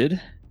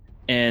posted,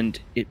 and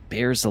it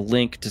bears a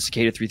link to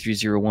Cicada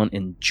 3301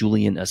 and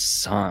Julian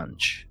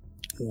Assange.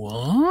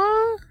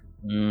 What?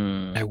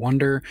 I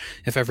wonder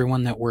if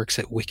everyone that works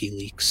at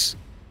WikiLeaks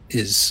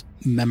is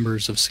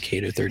members of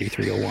Cicada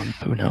 3301.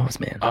 Who knows,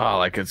 man? Oh,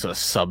 like it's a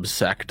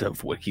subsect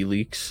of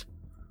WikiLeaks?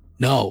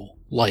 No,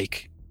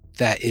 like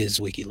that is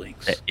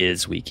WikiLeaks. That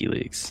is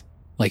WikiLeaks.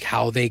 Like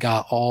how they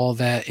got all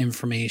that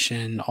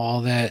information,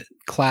 all that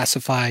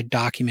classified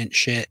document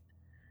shit.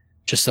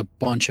 Just a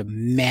bunch of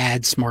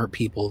mad smart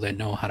people that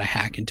know how to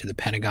hack into the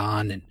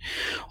Pentagon and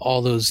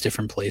all those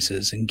different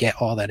places and get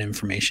all that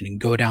information and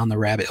go down the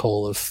rabbit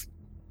hole of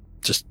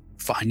just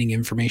finding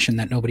information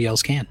that nobody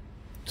else can.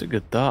 It's a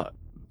good thought.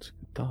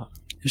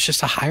 It's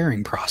just a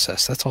hiring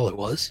process. That's all it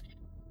was.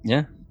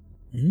 Yeah.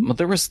 Mhm. Well,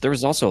 there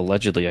was also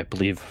allegedly, I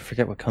believe, I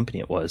forget what company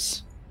it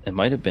was. It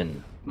might have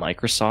been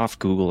Microsoft,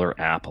 Google, or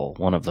Apple,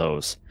 one of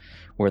those,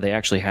 where they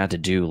actually had to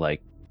do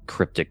like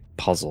cryptic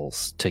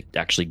puzzles to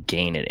actually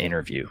gain an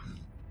interview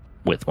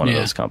with one of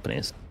those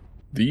companies.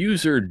 The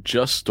user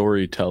Just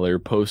Storyteller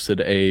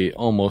posted a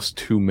almost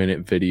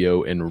 2-minute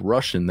video in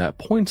Russian that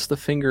points the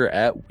finger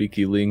at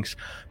WikiLeaks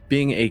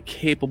being a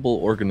capable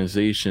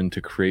organization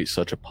to create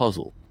such a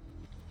puzzle.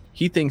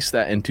 He thinks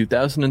that in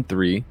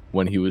 2003,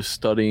 when he was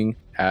studying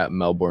at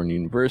Melbourne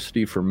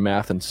University for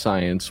Math and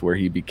Science, where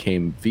he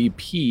became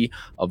VP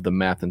of the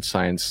Math and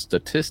Science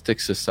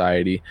Statistics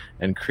Society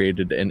and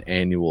created an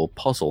annual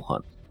puzzle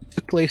hunt.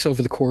 Took place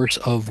over the course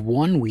of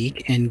 1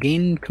 week and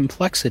gained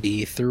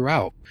complexity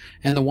throughout.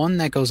 And the one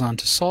that goes on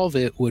to solve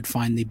it would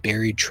find the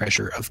buried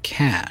treasure of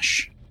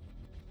cash.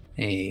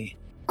 A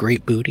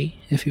great booty,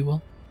 if you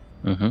will.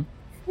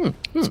 Mm-hmm.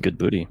 It's good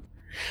booty.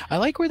 I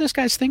like where this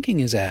guy's thinking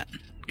is at.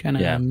 Kind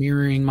of Yeah.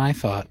 mirroring my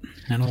thought.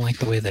 I don't like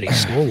the way that he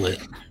stole it,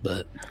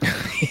 but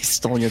He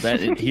stole your that.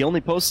 He only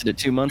posted it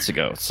 2 months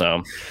ago,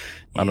 so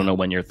I don't know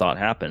when your thought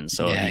happened.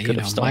 So yeah, he could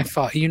have stolen. my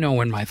thought. You know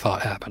when my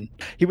thought happened.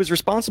 He was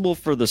responsible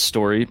for the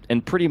story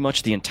and pretty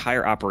much the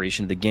entire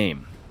operation of the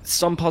game.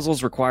 Some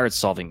puzzles required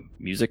solving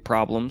music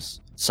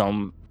problems,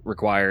 some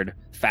required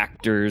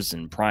factors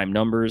and prime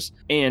numbers,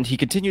 and he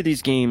continued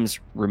these games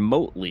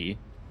remotely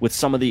with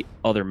some of the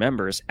other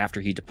members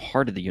after he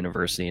departed the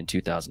university in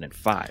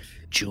 2005.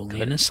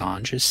 Julian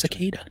Assange's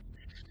cicada.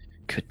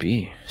 Could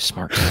be.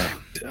 Smart guy.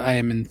 I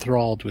am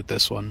enthralled with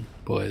this one,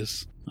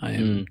 boys. I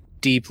am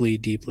deeply,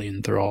 deeply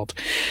enthralled.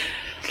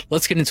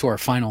 Let's get into our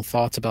final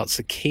thoughts about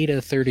Cicada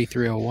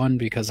 3301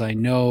 because I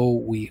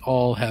know we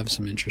all have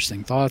some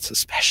interesting thoughts,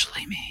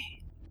 especially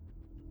me.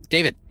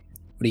 David,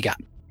 what do you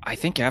got? I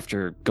think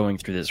after going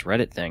through this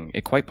Reddit thing,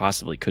 it quite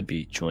possibly could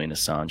be Julian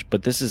Assange,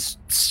 but this is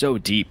so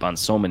deep on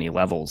so many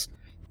levels.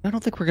 I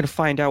don't think we're going to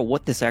find out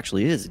what this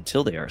actually is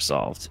until they are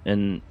solved.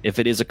 And if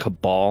it is a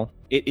cabal,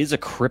 it is a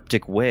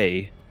cryptic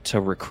way to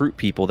recruit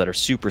people that are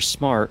super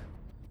smart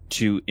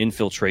to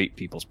infiltrate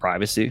people's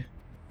privacy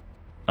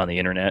on the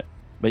internet.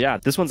 But yeah,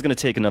 this one's going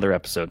to take another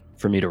episode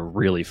for me to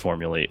really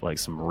formulate like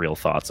some real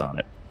thoughts on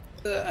it.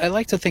 I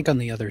like to think on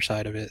the other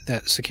side of it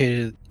that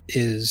Cicada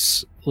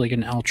is like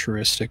an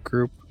altruistic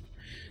group,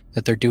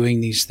 that they're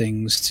doing these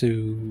things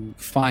to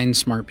find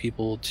smart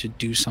people to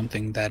do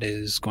something that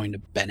is going to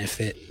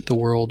benefit the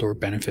world or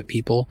benefit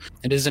people.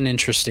 It is an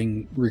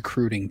interesting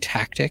recruiting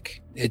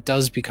tactic. It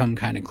does become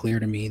kind of clear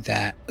to me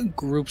that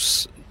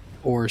groups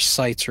or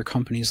sites or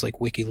companies like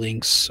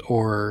WikiLeaks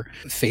or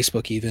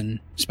Facebook even,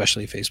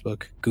 especially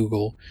Facebook,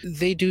 Google,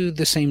 they do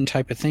the same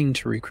type of thing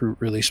to recruit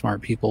really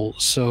smart people.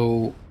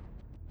 So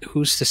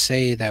who's to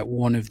say that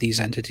one of these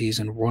entities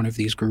and one of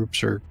these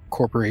groups or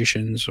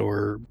corporations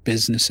or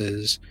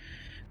businesses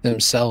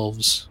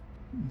themselves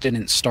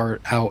didn't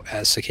start out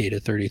as Cicada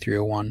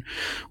 3301,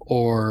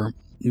 or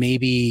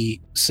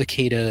maybe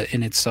Cicada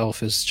in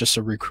itself is just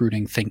a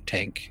recruiting think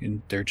tank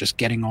and they're just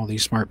getting all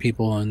these smart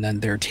people and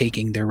then they're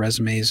taking their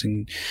resumes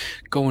and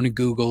going to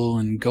Google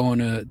and going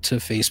to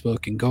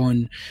Facebook and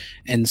going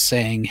and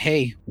saying,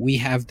 hey, we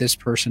have this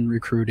person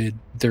recruited.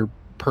 They're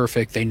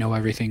perfect. They know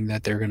everything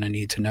that they're going to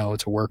need to know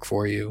to work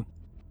for you.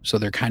 So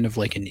they're kind of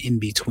like an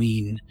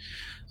in-between,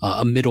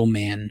 a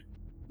middleman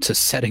to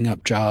setting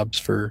up jobs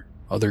for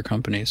other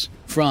companies.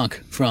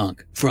 Frank,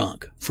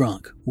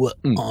 what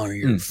are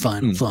your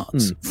final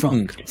thoughts?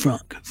 Frank,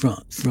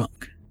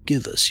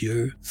 give us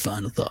your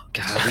final thoughts.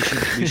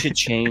 God, we should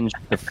change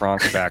the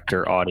Frank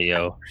Factor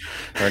audio,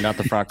 or not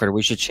the Frank Factor.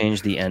 We should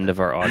change the end of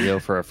our audio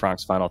for a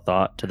Frank's final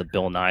thought to the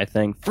Bill Nye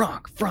thing.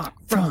 Frank.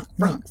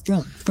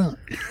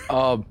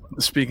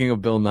 Speaking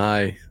of Bill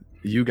Nye,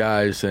 you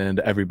guys and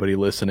everybody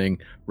listening,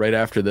 right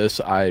after this,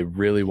 I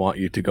really want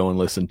you to go and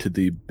listen to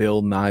the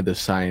Bill Nye the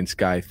Science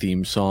Guy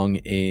theme song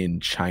in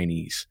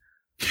Chinese.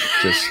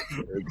 Just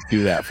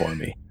do that for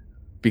me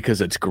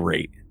because it's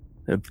great.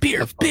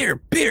 Beer.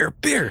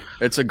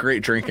 It's a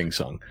great drinking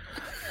song.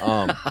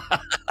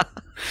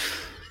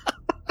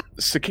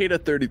 Cicada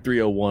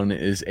 3301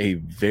 is a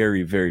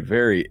very, very,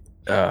 very,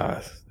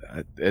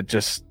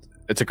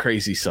 it's a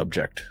crazy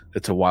subject.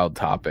 It's a wild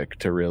topic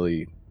to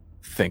really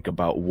think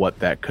about what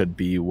that could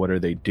be. What are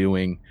they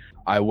doing?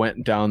 I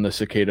went down the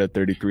Cicada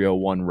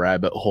 3301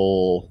 rabbit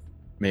hole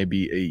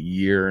maybe a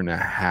year and a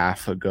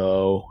half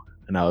ago,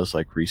 and I was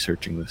like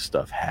researching this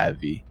stuff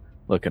heavy,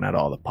 looking at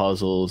all the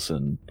puzzles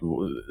and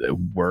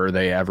were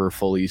they ever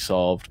fully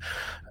solved?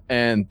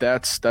 And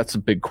that's a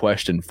big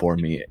question for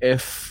me.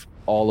 If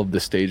all of the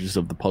stages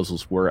of the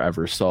puzzles were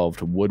ever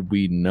solved, would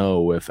we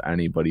know if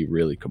anybody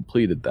really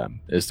completed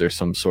them? Is there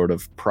some sort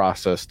of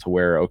process to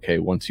where, okay,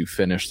 once you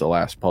finish the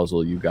last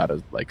puzzle, you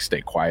gotta like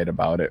stay quiet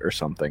about it or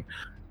something?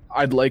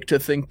 I'd like to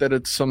think that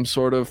it's some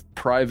sort of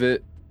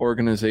private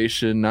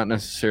organization, not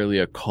necessarily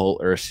a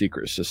cult or a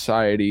secret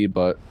society,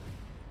 but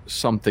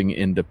something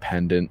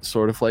independent,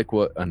 sort of like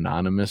what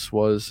Anonymous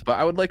was. But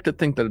I would like to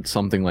think that it's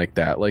something like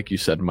that. Like you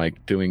said,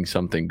 Mike, doing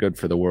something good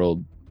for the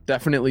world.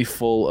 Definitely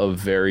full of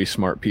very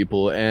smart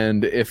people.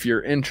 And if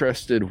you're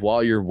interested,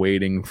 while you're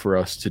waiting for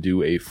us to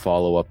do a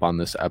follow-up on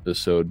this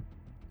episode,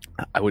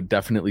 I would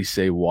definitely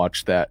say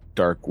watch that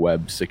Dark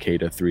Web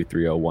Cicada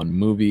 3301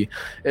 movie.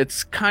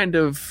 It's kind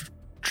of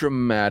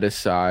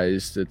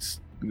dramatized. It's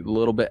a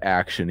little bit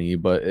action-y,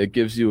 but it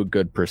gives you a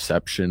good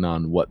perception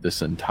on what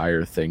this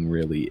entire thing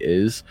really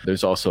is.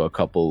 There's also a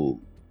couple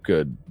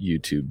good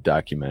YouTube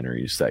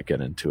documentaries that get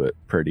into it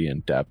pretty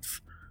in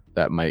depth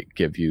that might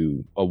give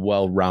you a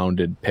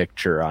well-rounded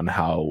picture on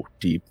how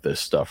deep this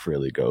stuff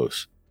really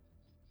goes.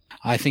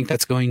 I think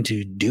that's going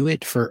to do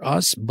it for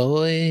us,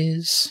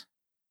 boys.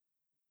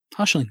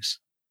 Hushlings,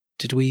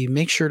 did we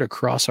make sure to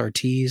cross our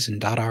T's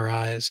and dot our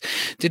I's?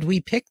 Did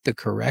we pick the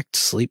correct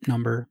sleep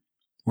number?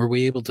 Were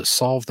we able to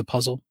solve the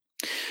puzzle?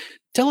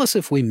 Tell us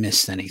if we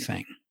missed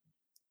anything.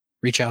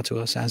 Reach out to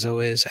us, as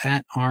always,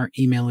 at our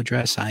email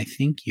address. I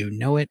think you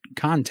know it.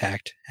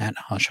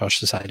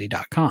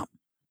 contact@hushhushsociety.com.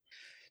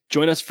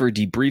 Join us for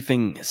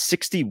Debriefing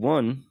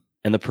 61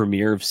 and the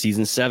premiere of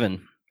Season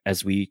 7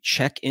 as we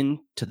check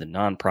into the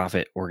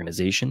nonprofit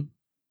organization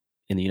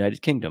in the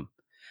United Kingdom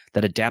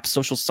that adapts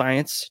social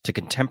science to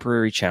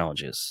contemporary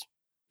challenges,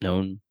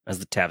 known as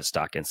the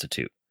Tavistock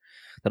Institute.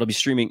 That'll be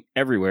streaming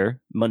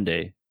everywhere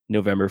Monday,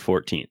 November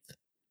 14th.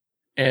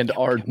 And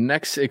our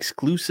next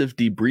exclusive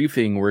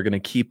debriefing, we're going to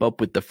keep up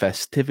with the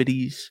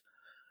festivities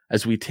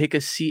as we take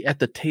a seat at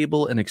the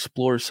table and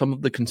explore some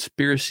of the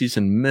conspiracies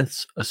and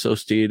myths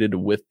associated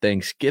with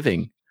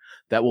Thanksgiving.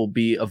 That will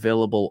be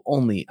available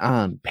only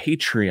on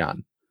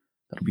Patreon.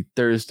 That'll be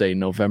Thursday,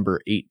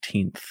 November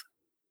 18th.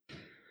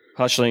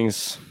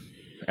 Hushlings,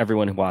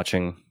 everyone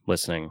watching,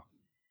 listening,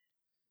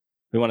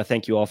 we want to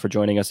thank you all for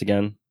joining us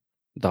again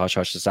with the Hush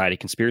Hush Society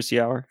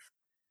Conspiracy Hour.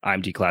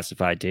 I'm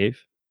Declassified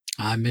Dave.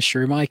 I'm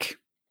Mystery Mike.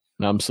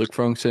 And I'm Slick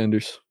Frank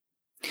Sanders.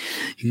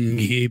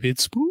 Keep it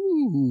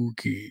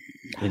spooky.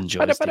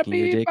 Enjoy sticking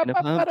your dick in a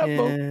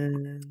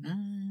pumpkin.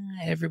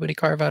 Everybody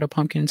carve out a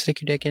pumpkin and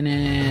stick your dick in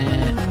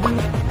it.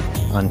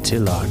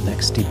 Until our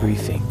next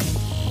debriefing,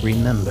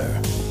 remember,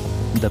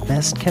 the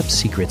best kept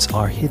secrets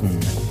are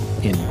hidden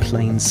in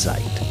plain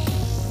sight.